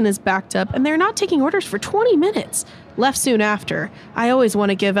kitchen is backed up and they're not taking orders for 20 minutes. Left soon after. I always want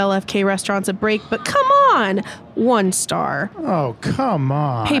to give LFK restaurants a break, but come on! 1 star. Oh, come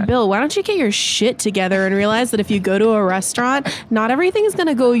on. Hey, Bill, why don't you get your shit together and realize that if you go to a restaurant, not everything is going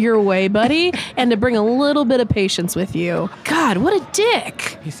to go your way, buddy, and to bring a little bit of patience with you. God, what a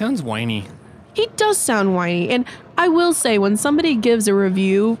dick. He sounds whiny. He does sound whiny. And I will say, when somebody gives a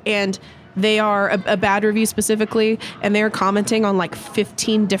review and they are a bad review specifically, and they're commenting on like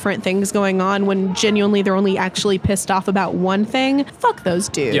 15 different things going on when genuinely they're only actually pissed off about one thing, fuck those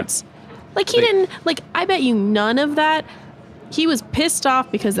dudes. Like, he didn't, like, I bet you none of that he was pissed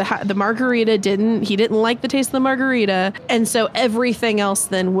off because the margarita he didn't like the taste of the margarita. And so everything else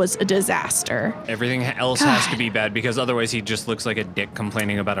then was a disaster. Everything else has to be bad because otherwise he just looks like a dick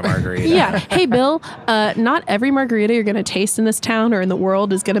complaining about a margarita. Yeah. Hey, Bill, not every margarita you're going to taste in this town or in the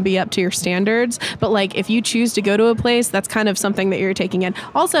world is going to be up to your standards. But like, if you choose to go to a place, that's kind of something that you're taking in.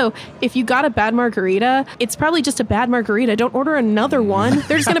 Also, if you got a bad margarita, it's probably just a bad margarita. Don't order another one.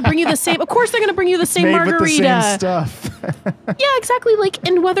 They're just going to bring you the same. Of course, they're going to bring you the same Made margarita. with the same stuff. Yeah, exactly. Like,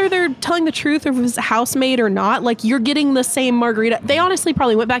 and whether they're telling the truth or if it's house-made or not, like, you're getting the same margarita. They honestly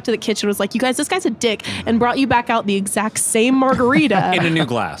probably went back to the kitchen and was like, you guys, this guy's a dick, and brought you back out the exact same margarita. In a new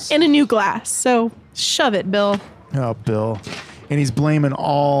glass. In a new glass. So shove it, Bill. Oh, Bill. And he's blaming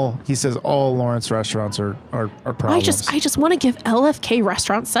he says all Lawrence restaurants are problems. I just want to give LFK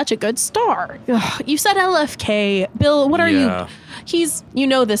restaurant such a good star. Ugh, you said LFK. Bill, what are you?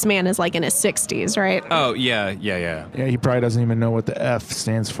 This man is like in his 60s, right? Oh, yeah. Yeah, he probably doesn't even know what the F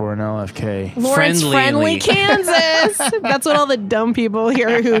stands for in LFK. Lawrence Friendly, Kansas. That's what all the dumb people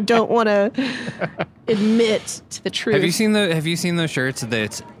here who don't want to admit to the truth. Have you seen those shirts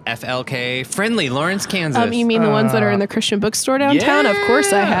that's FLK Friendly Lawrence, Kansas? You mean the ones that are in the Christian bookstore downtown? Yeah. Of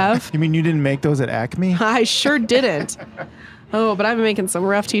course I have. You mean you didn't make those at Acme? I sure didn't. Oh, but I've been making some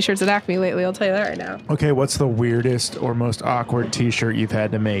rough t-shirts at Acme lately. I'll tell you that right now. Okay, what's the weirdest or most awkward t-shirt you've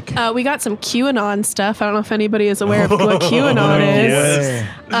had to make? We got some QAnon stuff. I don't know if anybody is aware of what QAnon is.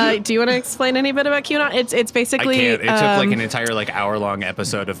 Yes. Do you want to explain any bit about QAnon? It's basically... I can't. It took like an entire hour-long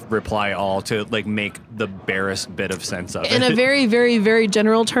episode of Reply All to make the barest bit of sense of it. In a very, very, very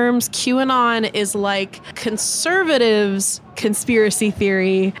general terms, QAnon is like conservatives' conspiracy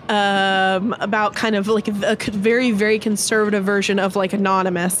theory about kind of like a very, very conservative version of like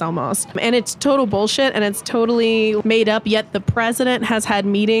Anonymous almost. And it's total bullshit and it's totally made up, yet the president has had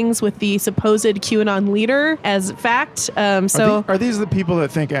meetings with the supposed QAnon leader as fact. Are these the people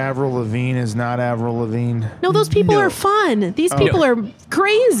that think Avril Lavigne is not Avril Lavigne? No, those people are fun. These people are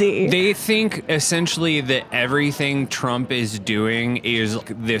crazy. They think essentially that everything Trump is doing is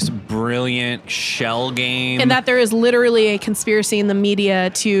this brilliant shell game. And that there is literally a conspiracy in the media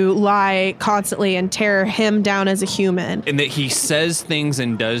to lie constantly and tear him down as a human. And that he says things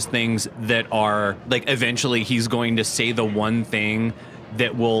and does things that are eventually he's going to say the one thing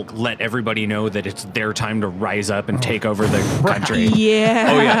that will let everybody know that it's their time to rise up and take over the country. Yeah.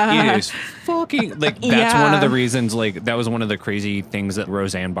 Oh yeah, it is fucking that's one of the reasons that was one of the crazy things that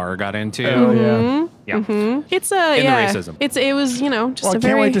Roseanne Barr got into. Oh yeah. Yeah. Mm-hmm. It's the racism. It was just I a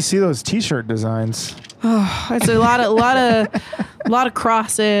can't wait to see those t-shirt designs. It's a lot of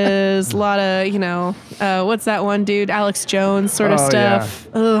crosses, a lot of what's that one dude, Alex Jones sort of stuff.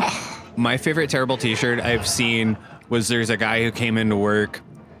 Yeah. Ugh. My favorite terrible t-shirt I've seen was there's a guy who came into work,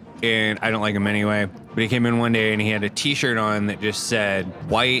 and I don't like him anyway, but he came in one day and he had a t-shirt on that just said,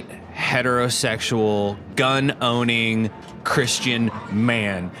 white, heterosexual, gun-owning, Christian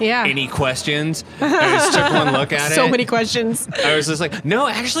man. Yeah. Any questions? I just took one look at it. So many questions. I was just like, no,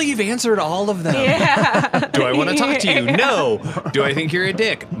 actually, you've answered all of them. Yeah. Do I want to talk to you? No. Do I think you're a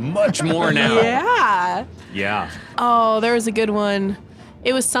dick? Much more now. Yeah. Yeah. Oh, there was a good one.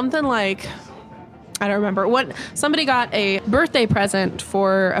 It was something like, I don't remember what, somebody got a birthday present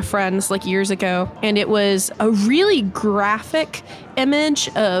for a friend years ago, and it was a really graphic image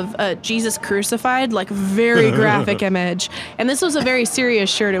of Jesus crucified, very graphic image. And this was a very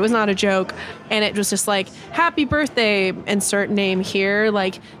serious shirt. It was not a joke. And it was just happy birthday, insert name here.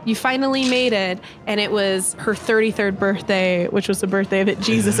 You finally made it. And it was her 33rd birthday, which was the birthday that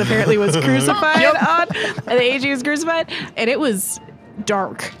Jesus apparently was crucified on, the age he was crucified. And it was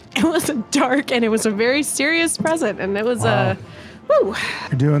dark. It was dark, and it was a very serious present, and it was Wow.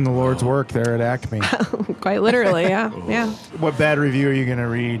 You're doing the Lord's work there at Acme. quite literally, yeah. What bad review are you going to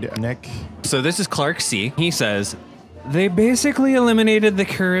read, Nick? So this is Clark C. He says, they basically eliminated the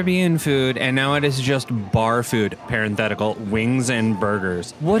Caribbean food, and now it is just bar food, parenthetical, wings and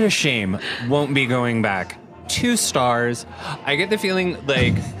burgers. What a shame. Won't be going back. 2 stars. I get the feeling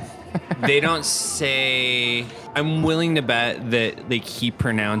they don't say... I'm willing to bet that he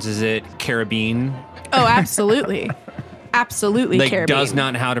pronounces it Caribbean. Oh, absolutely. Absolutely Caribbean. Does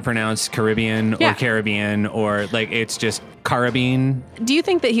not know how to pronounce Caribbean or Caribbean or it's just Caribbean. Do you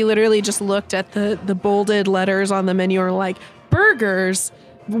think that he literally just looked at the bolded letters on the menu and burgers,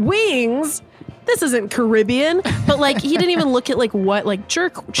 wings? This isn't Caribbean, but he didn't even look at what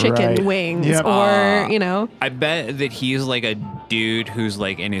jerk chicken wings or I bet that he's a dude who's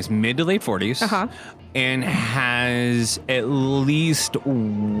in his mid to late 40s and has at least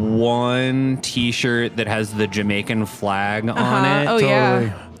one T-shirt that has the Jamaican flag on it. Oh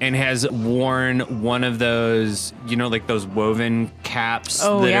yeah. and has worn one of those, like those woven caps.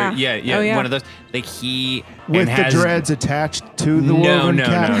 Oh, yeah. Yeah, one of those. Like he With and the has, dreads attached to the woven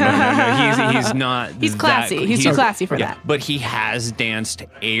cap. No. He's not. He's classy. He's too classy for that. But he has danced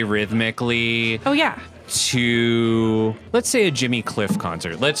arrhythmically. Oh, yeah. To, let's say, a Jimmy Cliff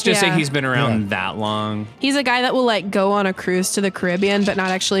concert. Let's just say he's been around that long. He's a guy that will like go on a cruise to the Caribbean but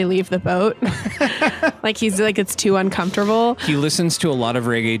not actually leave the boat. Like he's like, it's too uncomfortable. He listens to a lot of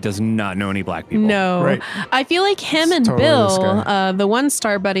reggae, does not know any black people. No. Right. I feel like him and totally this Bill, guy. the one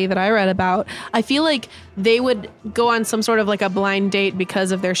star buddy that I read about, I feel like they would go on some sort of like a blind date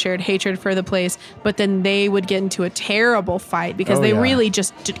because of their shared hatred for the place, but then they would get into a terrible fight because they really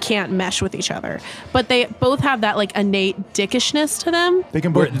just can't mesh with each other. But they both have that like innate dickishness to them. They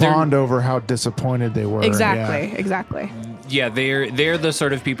can both bond over how disappointed they were. Exactly. Yeah, they're the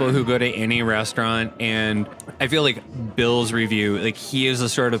sort of people who go to any restaurant, and I feel like Bill's review, like he is the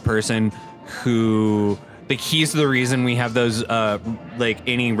sort of person who, like, he's the reason we have those like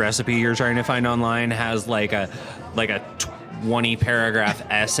any recipe you're trying to find online has like a 20 paragraph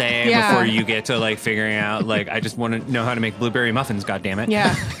essay before you get to like figuring out, like, I just want to know how to make blueberry muffins, god damn it.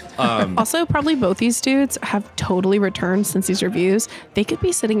 Yeah. Also, probably both these dudes have totally returned since these reviews. They could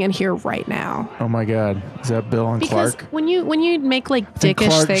be sitting in here right now. Oh my God, is that Bill and Because Clark? when you make like think dickish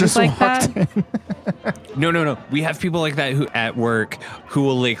Clark things just like walked that, No. We have people like that who at work who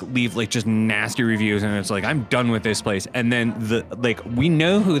will like leave like just nasty reviews, and it's like, I'm done with this place. And then we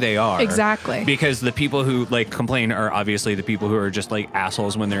know who they are. Exactly. Because the people who like complain are obviously the people who are just like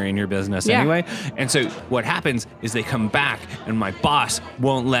assholes when they're in your business anyway. And so what happens is they come back, and my boss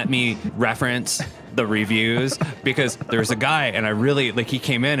won't let me reference the reviews because there's a guy, and I really like, he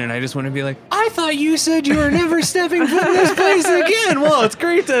came in and I just want to be like, I thought you said you were never stepping foot in this place again. Well, it's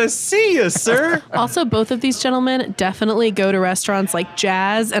great to see you, sir. Also, both of these gentlemen definitely go to restaurants like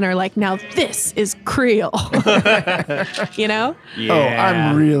Jazz and are like, now this is Creole. You know? Yeah. Oh,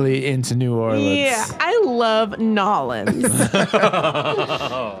 I'm really into New Orleans. Yeah, I love Nolans.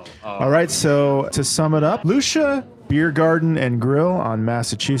 All right, so to sum it up, Lucia Beer Garden and Grill on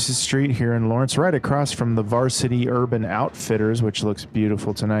Massachusetts Street here in Lawrence, right across from the Varsity Urban Outfitters, which looks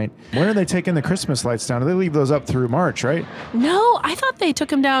beautiful tonight. When are they taking the Christmas lights down? Do they leave those up through March, right? No, I thought they took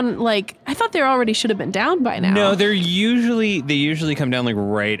them down, like, I thought they already should have been down by now. No, they usually come down like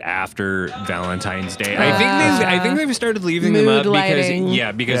right after Valentine's Day. I think they've started leaving them Mood up lighting.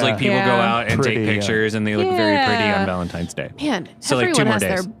 because like people go out and Pretty, take pictures and they look very pretty on Valentine's Day. Man, So, like, everyone 2 more has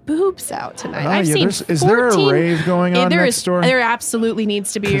days. their boobs out tonight. Oh, I've yeah, seen is there a 14 rave going on next door? There absolutely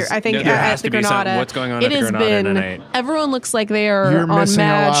needs to be. I think there at has the to be some- Granada. what's going on it at the has Granada been, tonight? Everyone looks like they are You're on missing a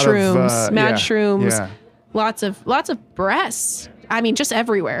mad lot of, shrooms. Mad yeah, shrooms. yeah. Lots of breasts. I mean, just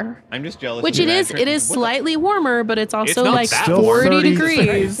everywhere. I'm just jealous. Which of it that. is. It is What the- slightly warmer, but it's also not like that 40 warm.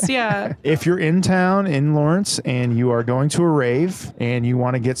 degrees. Yeah. If you're in town in Lawrence and you are going to a rave and you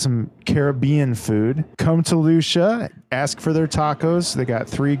want to get some Caribbean food, come to Lucia, ask for their tacos. They got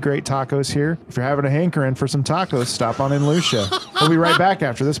 3 great tacos here. If you're having a hankering for some tacos, stop on in Lucia. We'll be right back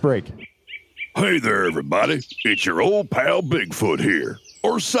after this break. Hey there, everybody. It's your old pal Bigfoot here,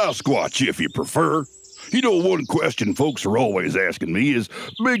 or Sasquatch if you prefer. You know, one question folks are always asking me is,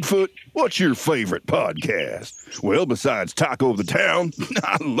 Bigfoot, what's your favorite podcast? Well, besides Taco the Town,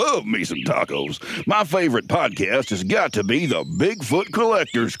 I love me some tacos. My favorite podcast has got to be the Bigfoot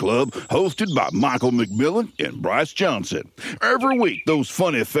Collectors Club, hosted by Michael McMillan and Bryce Johnson. Every week, those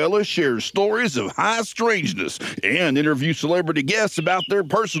funny fellas share stories of high strangeness and interview celebrity guests about their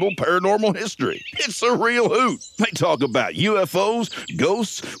personal paranormal history. It's a real hoot. They talk about UFOs,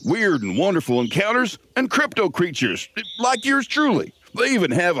 ghosts, weird and wonderful encounters, and crypto creatures, like yours truly. They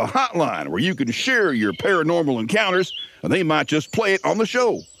even have a hotline where you can share your paranormal encounters, and they might just play it on the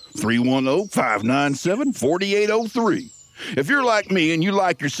show. 310-597-4803. If you're like me and you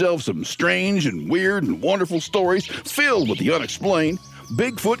like yourself some strange and weird and wonderful stories filled with the unexplained,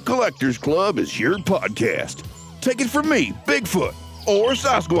 Bigfoot Collectors Club is your podcast. Take it from me, Bigfoot, or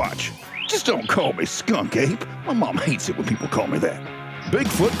Sasquatch. Just don't call me Skunk Ape. My mom hates it when people call me that.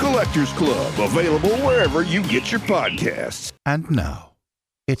 Bigfoot Collectors Club, available wherever you get your podcasts. And now,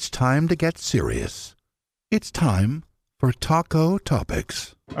 it's time to get serious. It's time for Taco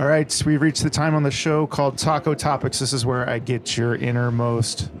Topics. All right, we've reached the time on the show called Taco Topics. This is where I get your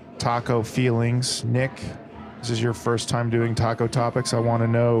innermost taco feelings. Nick, this is your first time doing Taco Topics. I want to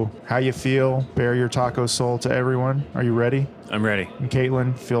know how you feel. Bare your taco soul to everyone. Are you ready? I'm ready. And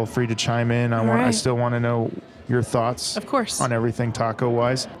Caitlin, feel free to chime in. I right. still want to know your thoughts. Of course. On everything taco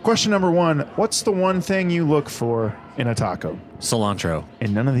wise. Question number 1: what's the one thing you look for in a taco? Cilantro.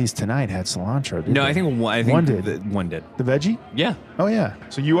 And none of these tonight had cilantro, did No, they? I think one did. One did. The veggie? Yeah. Oh yeah.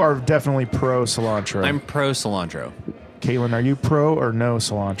 So you are definitely pro cilantro. I'm pro cilantro. Caitlin, are you pro or no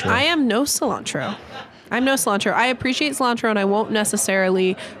cilantro? I am no cilantro. I'm no cilantro. I appreciate cilantro, and I won't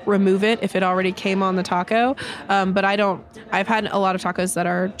necessarily remove it if it already came on the taco. But I don't. I've had a lot of tacos that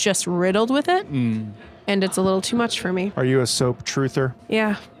are just riddled with it, and it's a little too much for me. Are you a soap truther?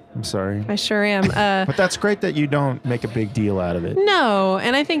 Yeah, I'm sorry. I sure am. But that's great that you don't make a big deal out of it. No,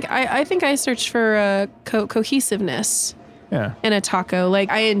 and I think I search for cohesiveness Yeah. in a taco.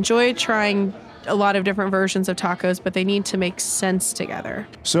 Like, I enjoy trying a lot of different versions of tacos, but they need to make sense together.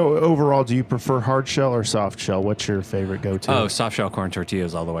 So overall, do you prefer hard shell or soft shell? What's your favorite go-to? Oh, soft shell corn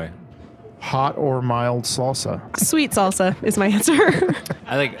tortillas all the way. Hot or mild salsa? Sweet salsa is my answer.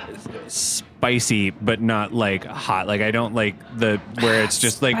 I like spicy, but not like hot. Like I don't like where it's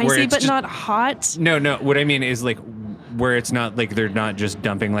just like where Spicy, it's but just, not hot. No. What I mean is like where it's not like they're not just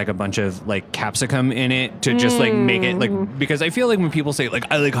dumping like a bunch of like capsicum in it to just like make it like, because I feel like when people say like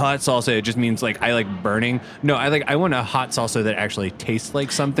I like hot salsa, it just means like I like burning. No, I want a hot salsa that actually tastes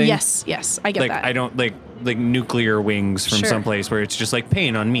like something. Yes, I get Like that. I don't like nuclear wings from Sure. someplace where it's just like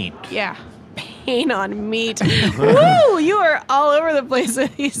pain on meat. Yeah. Pain on meat. Woo! You are all over the place.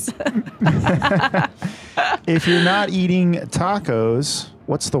 If you're not eating tacos,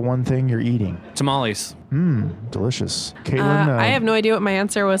 what's the one thing you're eating? Tamales. Delicious. Caitlin? I have no idea what my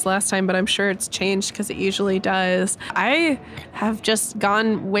answer was last time, but I'm sure it's changed because it usually does. I have just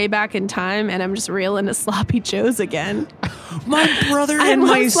gone way back in time, and I'm just real into sloppy joes again. My brother I and love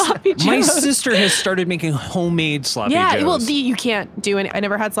my sloppy my joes. sister has started making homemade sloppy Yeah, joes. well, you can't do any. I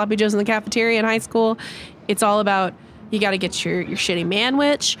never had sloppy joes in the cafeteria in high school. It's all about, you got to get your shitty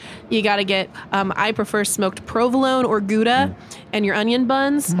manwich. You got to get, I prefer smoked provolone or Gouda and your onion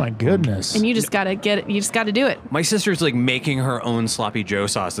buns. Oh my goodness. And you just got to get it. You just got to do it. My sister's like making her own sloppy joe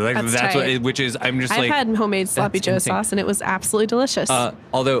sauce. Like, That's that's what, tight. which is I'm just I've like had homemade sloppy that's joe insane. sauce, and it was absolutely delicious.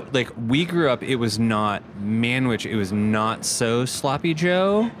 Although like we grew up, it was not manwich. It was not so sloppy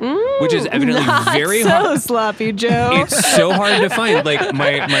joe, which is evidently Not very so hard. sloppy Joe. It's so hard to find. Like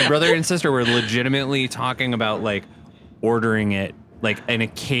my brother and sister were legitimately talking about like ordering it like in a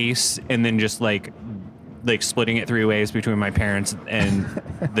case and then just like splitting it 3 ways between my parents and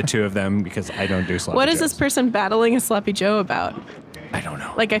the two of them because I don't do sloppy What is joes. this person battling a sloppy Joe about? I don't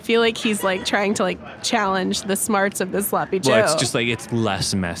know. Like, I feel like he's like trying to like challenge the smarts of the sloppy Joe. Well, it's just like it's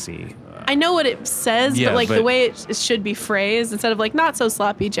less messy. I know what it says, Yeah, but like the but- way it should be phrased, instead of like not so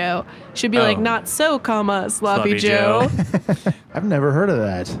sloppy Joe, should be like Oh. not so, sloppy Joe. I've never heard of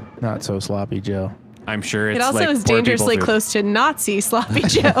that. Not so sloppy Joe. I'm sure it's It also like is poor dangerously people close to Nazi sloppy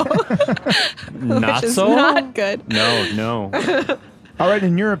Joe, Not which is so. not good. No. All right,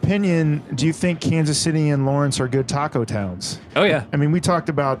 in your opinion, do you think Kansas City and Lawrence are good taco towns? Oh yeah. I mean, we talked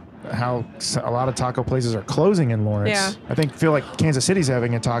about how a lot of taco places are closing in Lawrence. Yeah. I feel like Kansas City's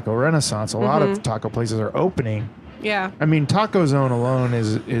having a taco renaissance. A lot of taco places are opening. Yeah. I mean, Taco Zone alone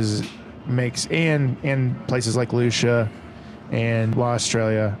is makes and places like Lucia and La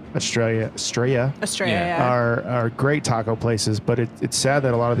Estrella Australia, Yeah. yeah. are great taco places, but it's sad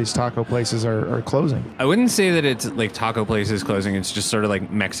that a lot of these taco places are closing. I wouldn't say that it's like taco places closing. It's just sort of like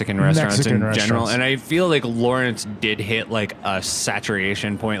Mexican restaurants Mexican in general. restaurants. And I feel like Lawrence did hit like a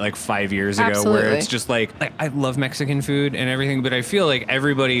saturation point like 5 years ago where Absolutely. it's just like I love Mexican food and everything, but I feel like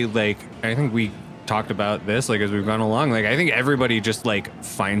everybody like I think we talked about this like as we've gone along. Like I think everybody just like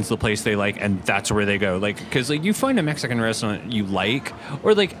finds the place they like and that's where they go. Like because like you find a Mexican restaurant you like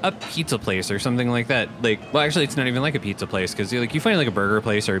or like a pizza place or something like that. Like well actually it's not even like a pizza place because like you find like a burger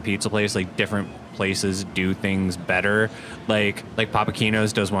place or a pizza place like different places do things better. Like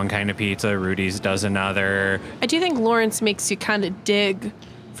Papakino's does one kind of pizza, Rudy's does another. I do think Lawrence makes you kind of dig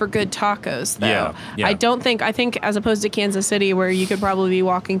for good tacos, though. Yeah. I think as opposed to Kansas City, where you could probably be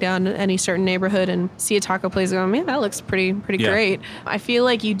walking down any certain neighborhood and see a taco place and go, man, that looks pretty Yeah. great. I feel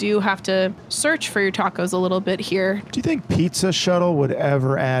like you do have to search for your tacos a little bit here. Do you think Pizza Shuttle would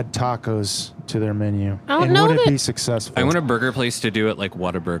ever add tacos to their menu? I don't and know would it that- be successful? I want a burger place to do it like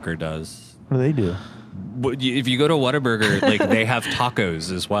Whataburger does. What do they do? If you go to Whataburger, like they have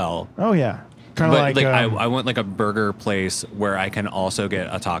tacos as well. Oh yeah, kind of But like I want like a burger place where I can also get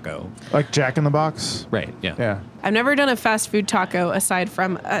a taco. like Jack in the Box. Right. Yeah. Yeah. I've never done a fast food taco aside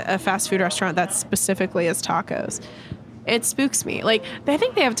from a fast food restaurant that specifically is tacos. It spooks me. Like, I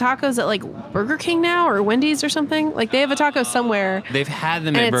think they have tacos at like Burger King now or Wendy's or something. Like, they have a taco somewhere. They've had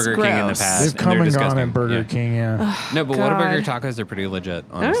them And at it's Burger King in the gross. past. They've come they're and gone disgusting. at Burger Yeah. King, yeah. No, but God. Whataburger tacos are pretty legit,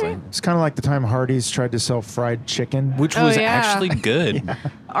 honestly. right. It's kind of like the time Hardee's tried to sell fried chicken. Which Oh, was yeah. actually good.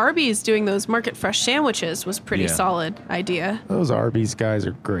 Arby's doing those market fresh sandwiches was pretty Yeah. solid idea. Those Arby's guys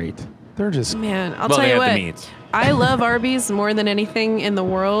are great. They're just Man, I'll Well, tell they you have the what. meats. I love Arby's more than anything in the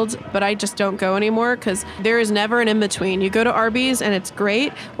world, but I just don't go anymore because there is never an in between. You go to Arby's and it's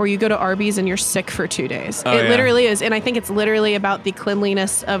great, or you go to Arby's and you're sick for 2 days. Oh, It yeah. literally is. And I think it's literally about the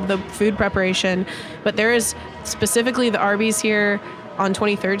cleanliness of the food preparation. But there is specifically the Arby's here on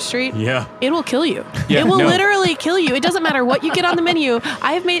 23rd Street. Yeah. It will kill you. Yeah, it will no. literally kill you. It doesn't matter what you get on the menu.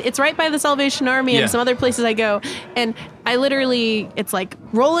 It's right by the Salvation Army Yeah. and some other places I go. And I literally, it's like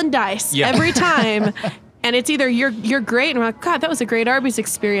rolling dice Yeah. every time. And it's either you're great and I'm like, God, that was a great Arby's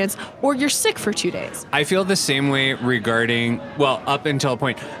experience, or you're sick for 2 days. I feel the same way regarding, well, up until a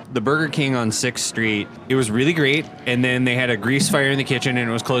point, the Burger King on 6th Street, it was really great. And then they had a grease fire in the kitchen and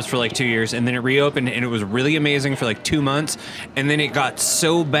it was closed for like 2 years. And then it reopened and it was really amazing for like 2 months. And then it got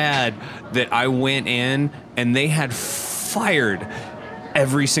so bad that I went in and they had fired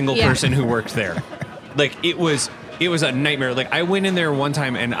every single Yeah. person who worked there. Like it was a nightmare. Like I went in there one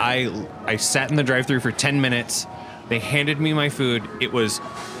time and I sat in the drive-thru for 10 minutes. They handed me my food. It was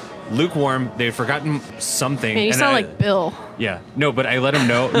lukewarm. They had forgotten something. And you and sound I- like Bill. Yeah. No, but I let him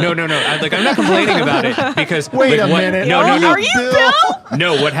know. No. I'm not complaining about it because Wait like, a what- minute. No. Are you Bill?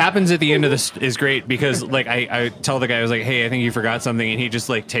 No, what happens at the end of this is great because like I tell the guy, I was like, hey, I think you forgot something, and he just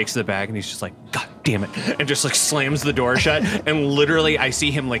like takes the bag and he's just like, God damn it, and just like slams the door shut, and literally I see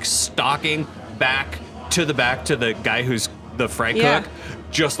him like stalking back to the guy who's the fry Yeah. cook,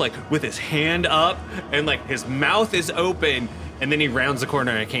 just like with his hand up and like his mouth is open, and then he rounds the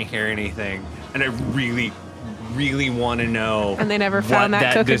corner and I can't hear anything, and I really want to know. And they never what found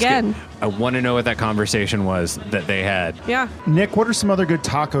that cook again. I want to know what that conversation was that they had. Yeah. Nick, what are some other good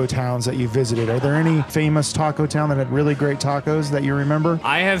taco towns that you visited? Are there any famous taco town that had really great tacos that you remember?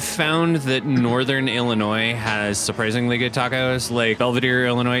 I have found that Northern Illinois has surprisingly good tacos, like Belvedere,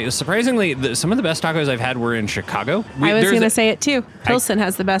 Illinois. Surprisingly, some of the best tacos I've had were in Chicago. I was There's going a- to say it too. Pilsen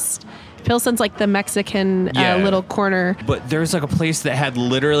has the best. Pilsen's like the Mexican Yeah. little corner. But there's like a place that had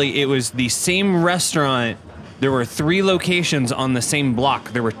literally, it was the same restaurant. There were 3 locations on the same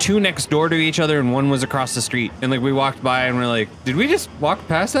block. There were 2 next door to each other and 1 was across the street. And like we walked by and we're like, did we just walk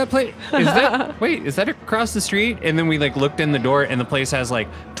past that place? Is that across the street? And then we like looked in the door and the place has like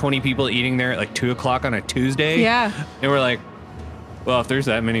 20 people eating there at like 2 o'clock on a Tuesday. Yeah. And we're like, well, if there's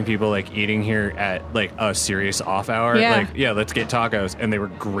that many people like eating here at like a serious off hour, Yeah. like, yeah, let's get tacos. And they were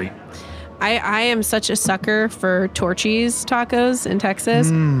great. I am such a sucker for Torchy's tacos in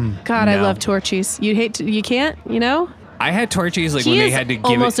Texas. God, I no. love Torchy's. You can't, you know? I had Torchy's like He when they is had to give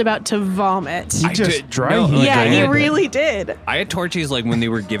almost it. about to vomit. He I just did- dry no, heaved Yeah, it. he really did. I had Torchy's like when they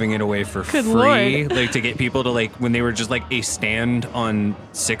were giving it away for Good free, Lord. like to get people to like when they were just like a stand on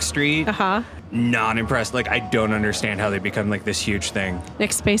 6th Street. Uh-huh. Not impressed. Like I don't understand how they become like this huge thing.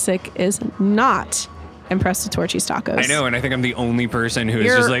 Nick Spacek is not impressed with Torchy's tacos. I know, and I think I'm the only person who is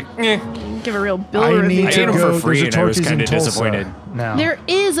You're- just like, eh. Give a real bill I review. need I to ate 'em go. for free There's a and I was Torchy's in kinda Tulsa disappointed. now. There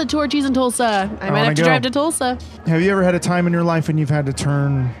is a Torchy's in Tulsa. I might wanna have to go. drive to Tulsa. Have you ever had a time in your life when you've had to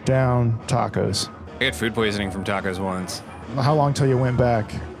turn down tacos? I had food poisoning from tacos once. How long till you went back?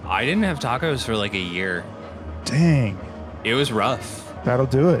 I didn't have tacos for like a year. Dang, It was rough. that'll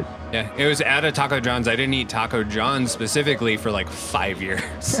do it. Yeah, it was at a Taco John's. I didn't eat Taco John's specifically for like 5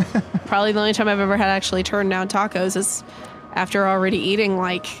 years. Probably the only time I've ever had actually turned down tacos is after already eating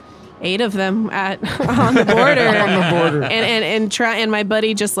like 8 of them on the border. On the border. And my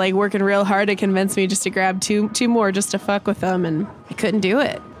buddy just like working real hard to convince me just to grab two more just to fuck with them, and I couldn't do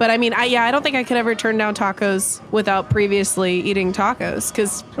it. But I mean, I don't think I could ever turn down tacos without previously eating tacos,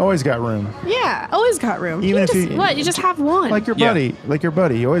 because Always got room. always got room. Even you if just, you- you just have one. Like your Yeah.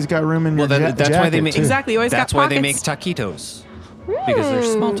 buddy. You always got room in your that's why they jacket, make too. Exactly. You always That's got why they make pockets. taquitos because they're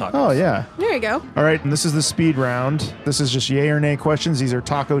small tacos. Oh, yeah. There you go. All right, and this is the speed round. This is just yay or nay questions. These are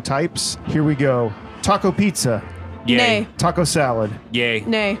taco types. Here we go. Taco pizza, Yay. Nay. taco salad, Yay.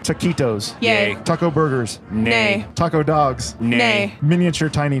 Nay. taquitos, Yay. taco burgers, Nay. taco dogs, Nay. miniature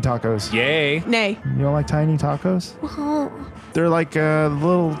tiny tacos. Yay. Nay. You don't like tiny tacos? They're like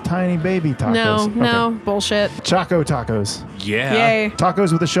little tiny baby tacos. No. Okay. No. Bullshit. Choco tacos. Yeah. Yay.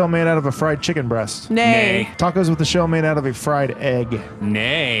 Tacos with a shell made out of a fried chicken breast. Nay. Tacos with a shell made out of a fried egg.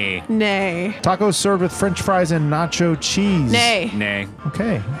 Nay. Nay. Tacos served with french fries and nacho cheese. Nay. Nay.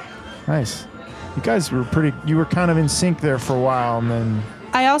 Okay. Nice. You guys were you were kind of in sync there for a while, and then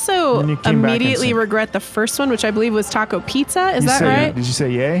I also Then you came back and immediately said- regret the first one, which I believe was taco pizza. Is that say, right? Did you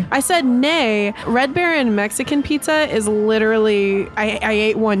say yay? I said nay. Red Baron Mexican pizza is literally, I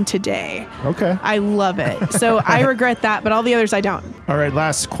ate one today. Okay. I love it. So I regret that, but all the others I don't. All right,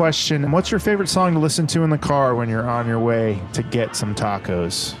 last question. What's your favorite song to listen to in the car when you're on your way to get some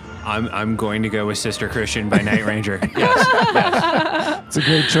tacos? I'm going to go with Sister Christian by Night Ranger. Yes. It's a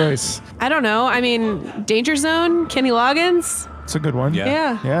great choice. I don't know. I mean, Danger Zone, Kenny Loggins. It's a good one.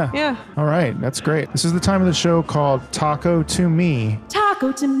 Yeah. Yeah. All right, that's great. This is the time of the show called Taco to Me.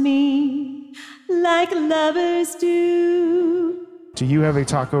 Taco to me, like lovers do. Do you have a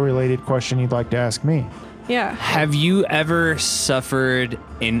taco-related question you'd like to ask me? Yeah. Have you ever suffered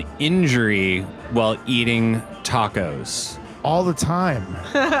an injury while eating tacos? All the time.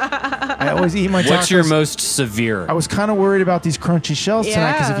 I always eat my tacos. What's your most severe? I was kind of worried about these crunchy shells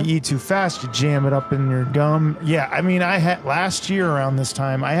tonight because Yeah. if you eat too fast, you jam it up in your gum. Yeah, I mean, I had last year around this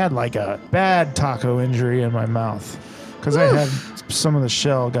time, I had like a bad taco injury in my mouth because I had some of the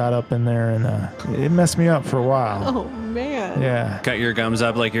shell got up in there and it messed me up for a while. Oh, man. Yeah. Cut your gums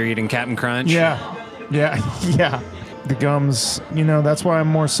up like you're eating Captain Crunch? Yeah. Yeah. The gums, that's why I'm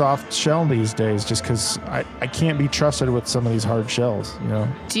more soft shell these days, just because I can't be trusted with some of these hard shells,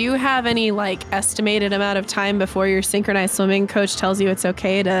 Do you have any estimated amount of time before your synchronized swimming coach tells you it's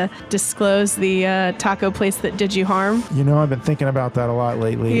okay to disclose the taco place that did you harm? I've been thinking about that a lot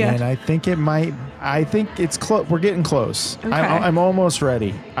lately, Yeah. and I think it's close. We're getting close. Okay. I'm almost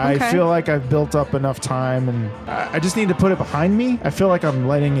ready. I Okay. feel like I've built up enough time, and I just need to put it behind me. I feel like I'm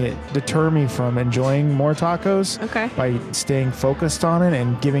letting it deter me from enjoying more tacos. Okay. By staying focused on it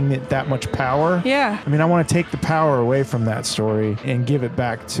and giving it that much power. Yeah. I mean, I want to take the power away from that story and give it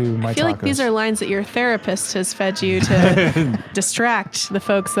back to my I feel tacos. like these are lines that your therapist has fed you to distract the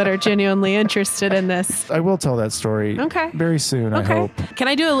folks that are genuinely interested in this. I will tell that story Okay. very soon, I hope. Can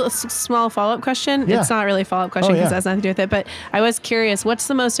I do a little small follow-up question? Yeah. It's not really a follow-up question Oh, because yeah. it has nothing to do with it, but I was curious, what's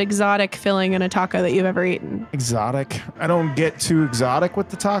the most exotic filling in a taco that you've ever eaten? Exotic. I don't get too exotic with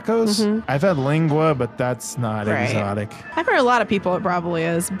the tacos. I've had lingua, but that's not Right. exotic. I've heard a lot of people it probably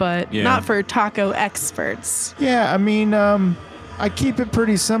is, but Yeah. not for taco experts. Yeah, I mean, I keep it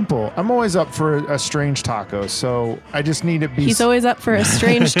pretty simple. I'm always up for a strange taco, so I just need to be. He's always up for a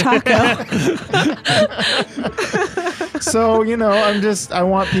strange taco. So I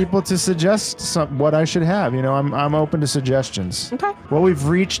want people to suggest what I should have. I'm open to suggestions. Okay. Well, we've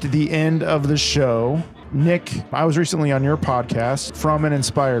reached the end of the show. Nick, I was recently on your podcast, From and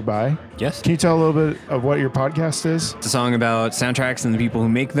Inspired By. Yes. Can you tell a little bit of what your podcast is? It's a song about soundtracks and the people who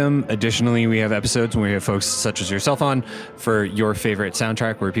make them. Additionally, we have episodes where we have folks such as yourself on for your favorite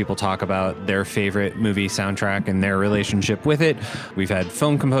soundtrack, where people talk about their favorite movie soundtrack and their relationship with it. We've had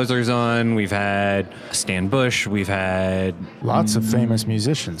film composers on. We've had Stan Bush. We've had Lots of famous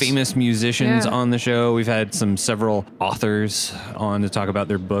musicians. Yeah. on the show. We've had several authors on to talk about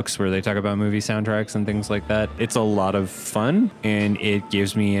their books where they talk about movie soundtracks and things like that. It's a lot of fun, and it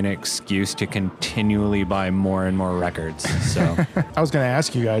gives me an excuse to continually buy more and more records. So I was going to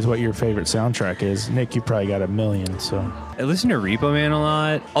ask you guys what your favorite soundtrack is. Nick, you probably got a million, so. I listen to Repo Man a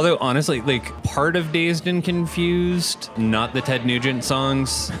lot. Although honestly, part of Dazed and Confused, not the Ted Nugent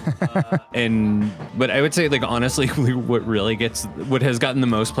songs. But I would say honestly, what has gotten the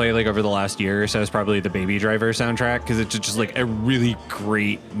most play over the last year or so is probably the Baby Driver soundtrack, because it's just a really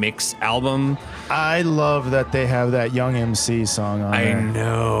great mix album. I love that they have that Young MC song on there.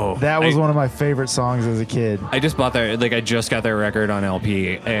 know. That was one of my favorite songs as a kid. I just bought that. I just got their record on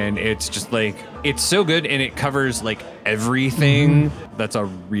LP, and it's just it's so good, and it covers everything. That's a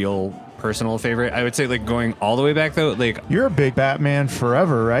real personal favorite. I would say going all the way back though, You're a big Batman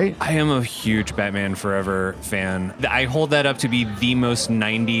Forever, right? I am a huge Batman Forever fan. I hold that up to be the most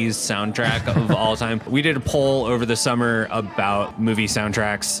 90s soundtrack of all time. We did a poll over the summer about movie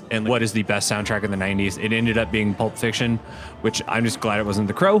soundtracks and what is the best soundtrack in the 90s. It ended up being Pulp Fiction, which I'm just glad it wasn't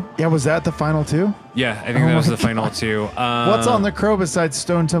The Crow. Yeah, was that the final two? Yeah, I think that was the final two. What's on The Crow besides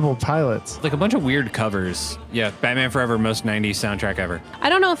Stone Temple Pilots? A bunch of weird covers. Yeah, Batman Forever, most 90s soundtrack ever. I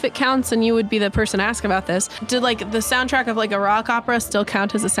don't know if it counts, and you would be the person to ask about this. Did the soundtrack of a rock opera still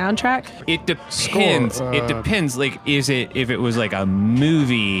count as a soundtrack? It depends. Score, It depends. Is it if it was a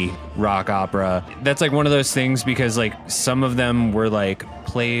movie rock opera? That's one of those things because some of them were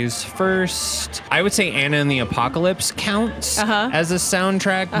plays first. I would say Anna and the Apocalypse counts as a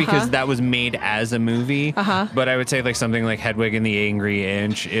soundtrack because that was made as a movie. But I would say something like Hedwig and the Angry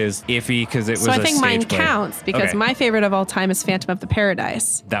Inch is iffy because it was So I a think mine stage play. counts because Okay. my favorite of all time is Phantom of the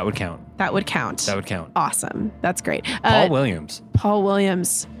Paradise. That would count. That would count. That would count. Awesome. That's great. Paul Williams. Paul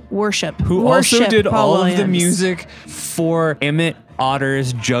Williams. Worship. Who Worship also did Paul all of the Williams. music for Emmett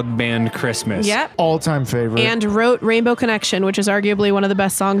Otter's Jug Band Christmas. Yep. All-time favorite. And wrote Rainbow Connection, which is arguably one of the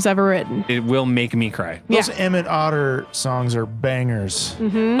best songs ever written. It will make me cry. Those Yeah. Emmett Otter songs are bangers.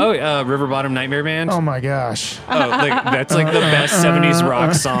 Oh, River Bottom Nightmare Band. Oh my gosh. Oh, like that's like the best 70s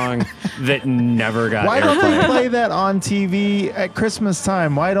rock song that never got Why don't they airplay. play that on TV at Christmas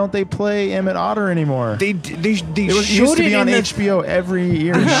time? Why don't they play Emmett Otter anymore? They It used showed to be it on in the HBO every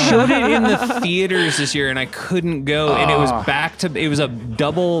year. showed it in the theaters this year, and I couldn't go. And it was it was a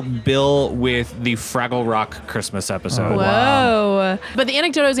double bill with the Fraggle Rock Christmas episode. Whoa. But the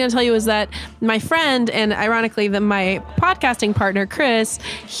anecdote I was going to tell you was that my friend, and ironically, my podcasting partner, Chris,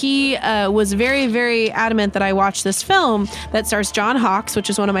 he was very, very adamant that I watch this film that stars John Hawkes, which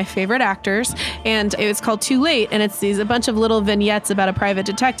is one of my favorite actors. And it was called Too Late. And it's a bunch of little vignettes about a private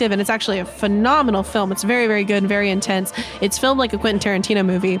detective. And it's actually a phenomenal film. It's very, very good and very intense. It's filmed like a Quentin Tarantino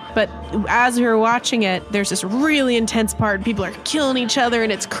movie. But as we were watching it, there's this really intense part. People are killing each other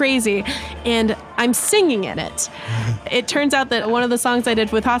and it's crazy. And I'm singing in it. It turns out that one of the songs I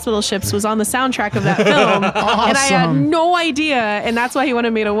did with Hospital Ships was on the soundtrack of that film. And I had Awesome. no idea. And that's why he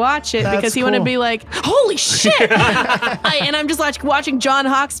wanted me to watch it, That's because he wanted to cool. be like, holy shit. And I'm just like watching John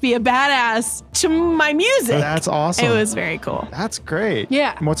Hawkes be a badass to my music. That's awesome. It was very cool. That's great.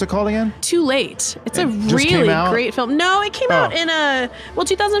 Yeah. What's it called again? Too Late. It's a just came really out? great film. No, it came out Oh. in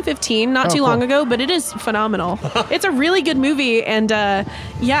 2015, not Oh, too long cool. ago, but it is phenomenal. It's a really good movie, and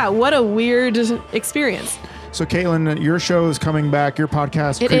yeah, what a weird experience. So, Caitlin, your show is coming back. Your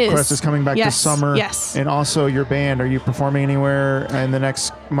podcast, It Creep is. Quest, is coming back this Yes. summer. Yes. And also your band. Are you performing anywhere in the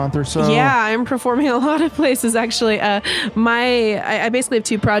next month or so? Yeah, I'm performing a lot of places actually. I basically have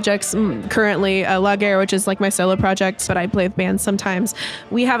two projects currently. La Guerre, which is like my solo project, but I play with bands sometimes.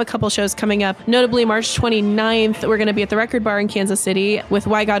 We have a couple shows coming up. Notably, March 29th, we're going to be at the Record Bar in Kansas City with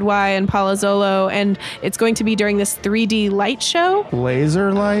Why God Why and Palazzolo, and it's going to be during this 3D light show.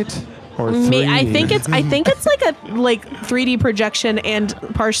 Laser light or 3D? I think it's like a 3D projection and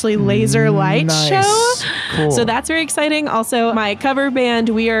partially laser light Nice. show. Cool. So that's very exciting. Also, my cover band,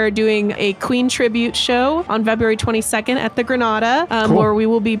 we are doing a Queen tribute show on February 22nd at the Granada, Cool. where we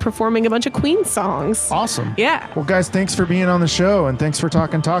will be performing a bunch of Queen songs. Awesome. Yeah. Well, guys, thanks for being on the show and thanks for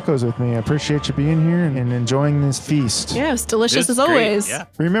talking tacos with me. I appreciate you being here and enjoying this feast. Yeah, it's delicious It's as great, always. yeah.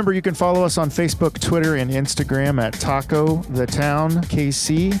 Remember, you can follow us on Facebook, Twitter, and Instagram at Taco the Town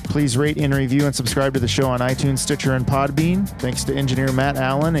KC. Please rate and review and subscribe to the show on iTunes, Stitcher, and Podbean. Thanks to engineer Matt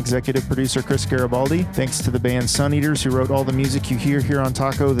Allen, executive producer Chris Garibaldi. Thanks to the band Sun Eaters, who wrote all the music you hear here on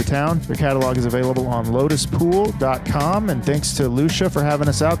Taco the Town. Their catalog is available on lotuspool.com. And thanks to Lucia for having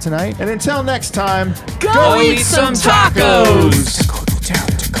us out tonight. And until next time, Go eat some tacos! Taco the town,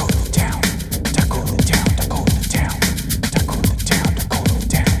 Taco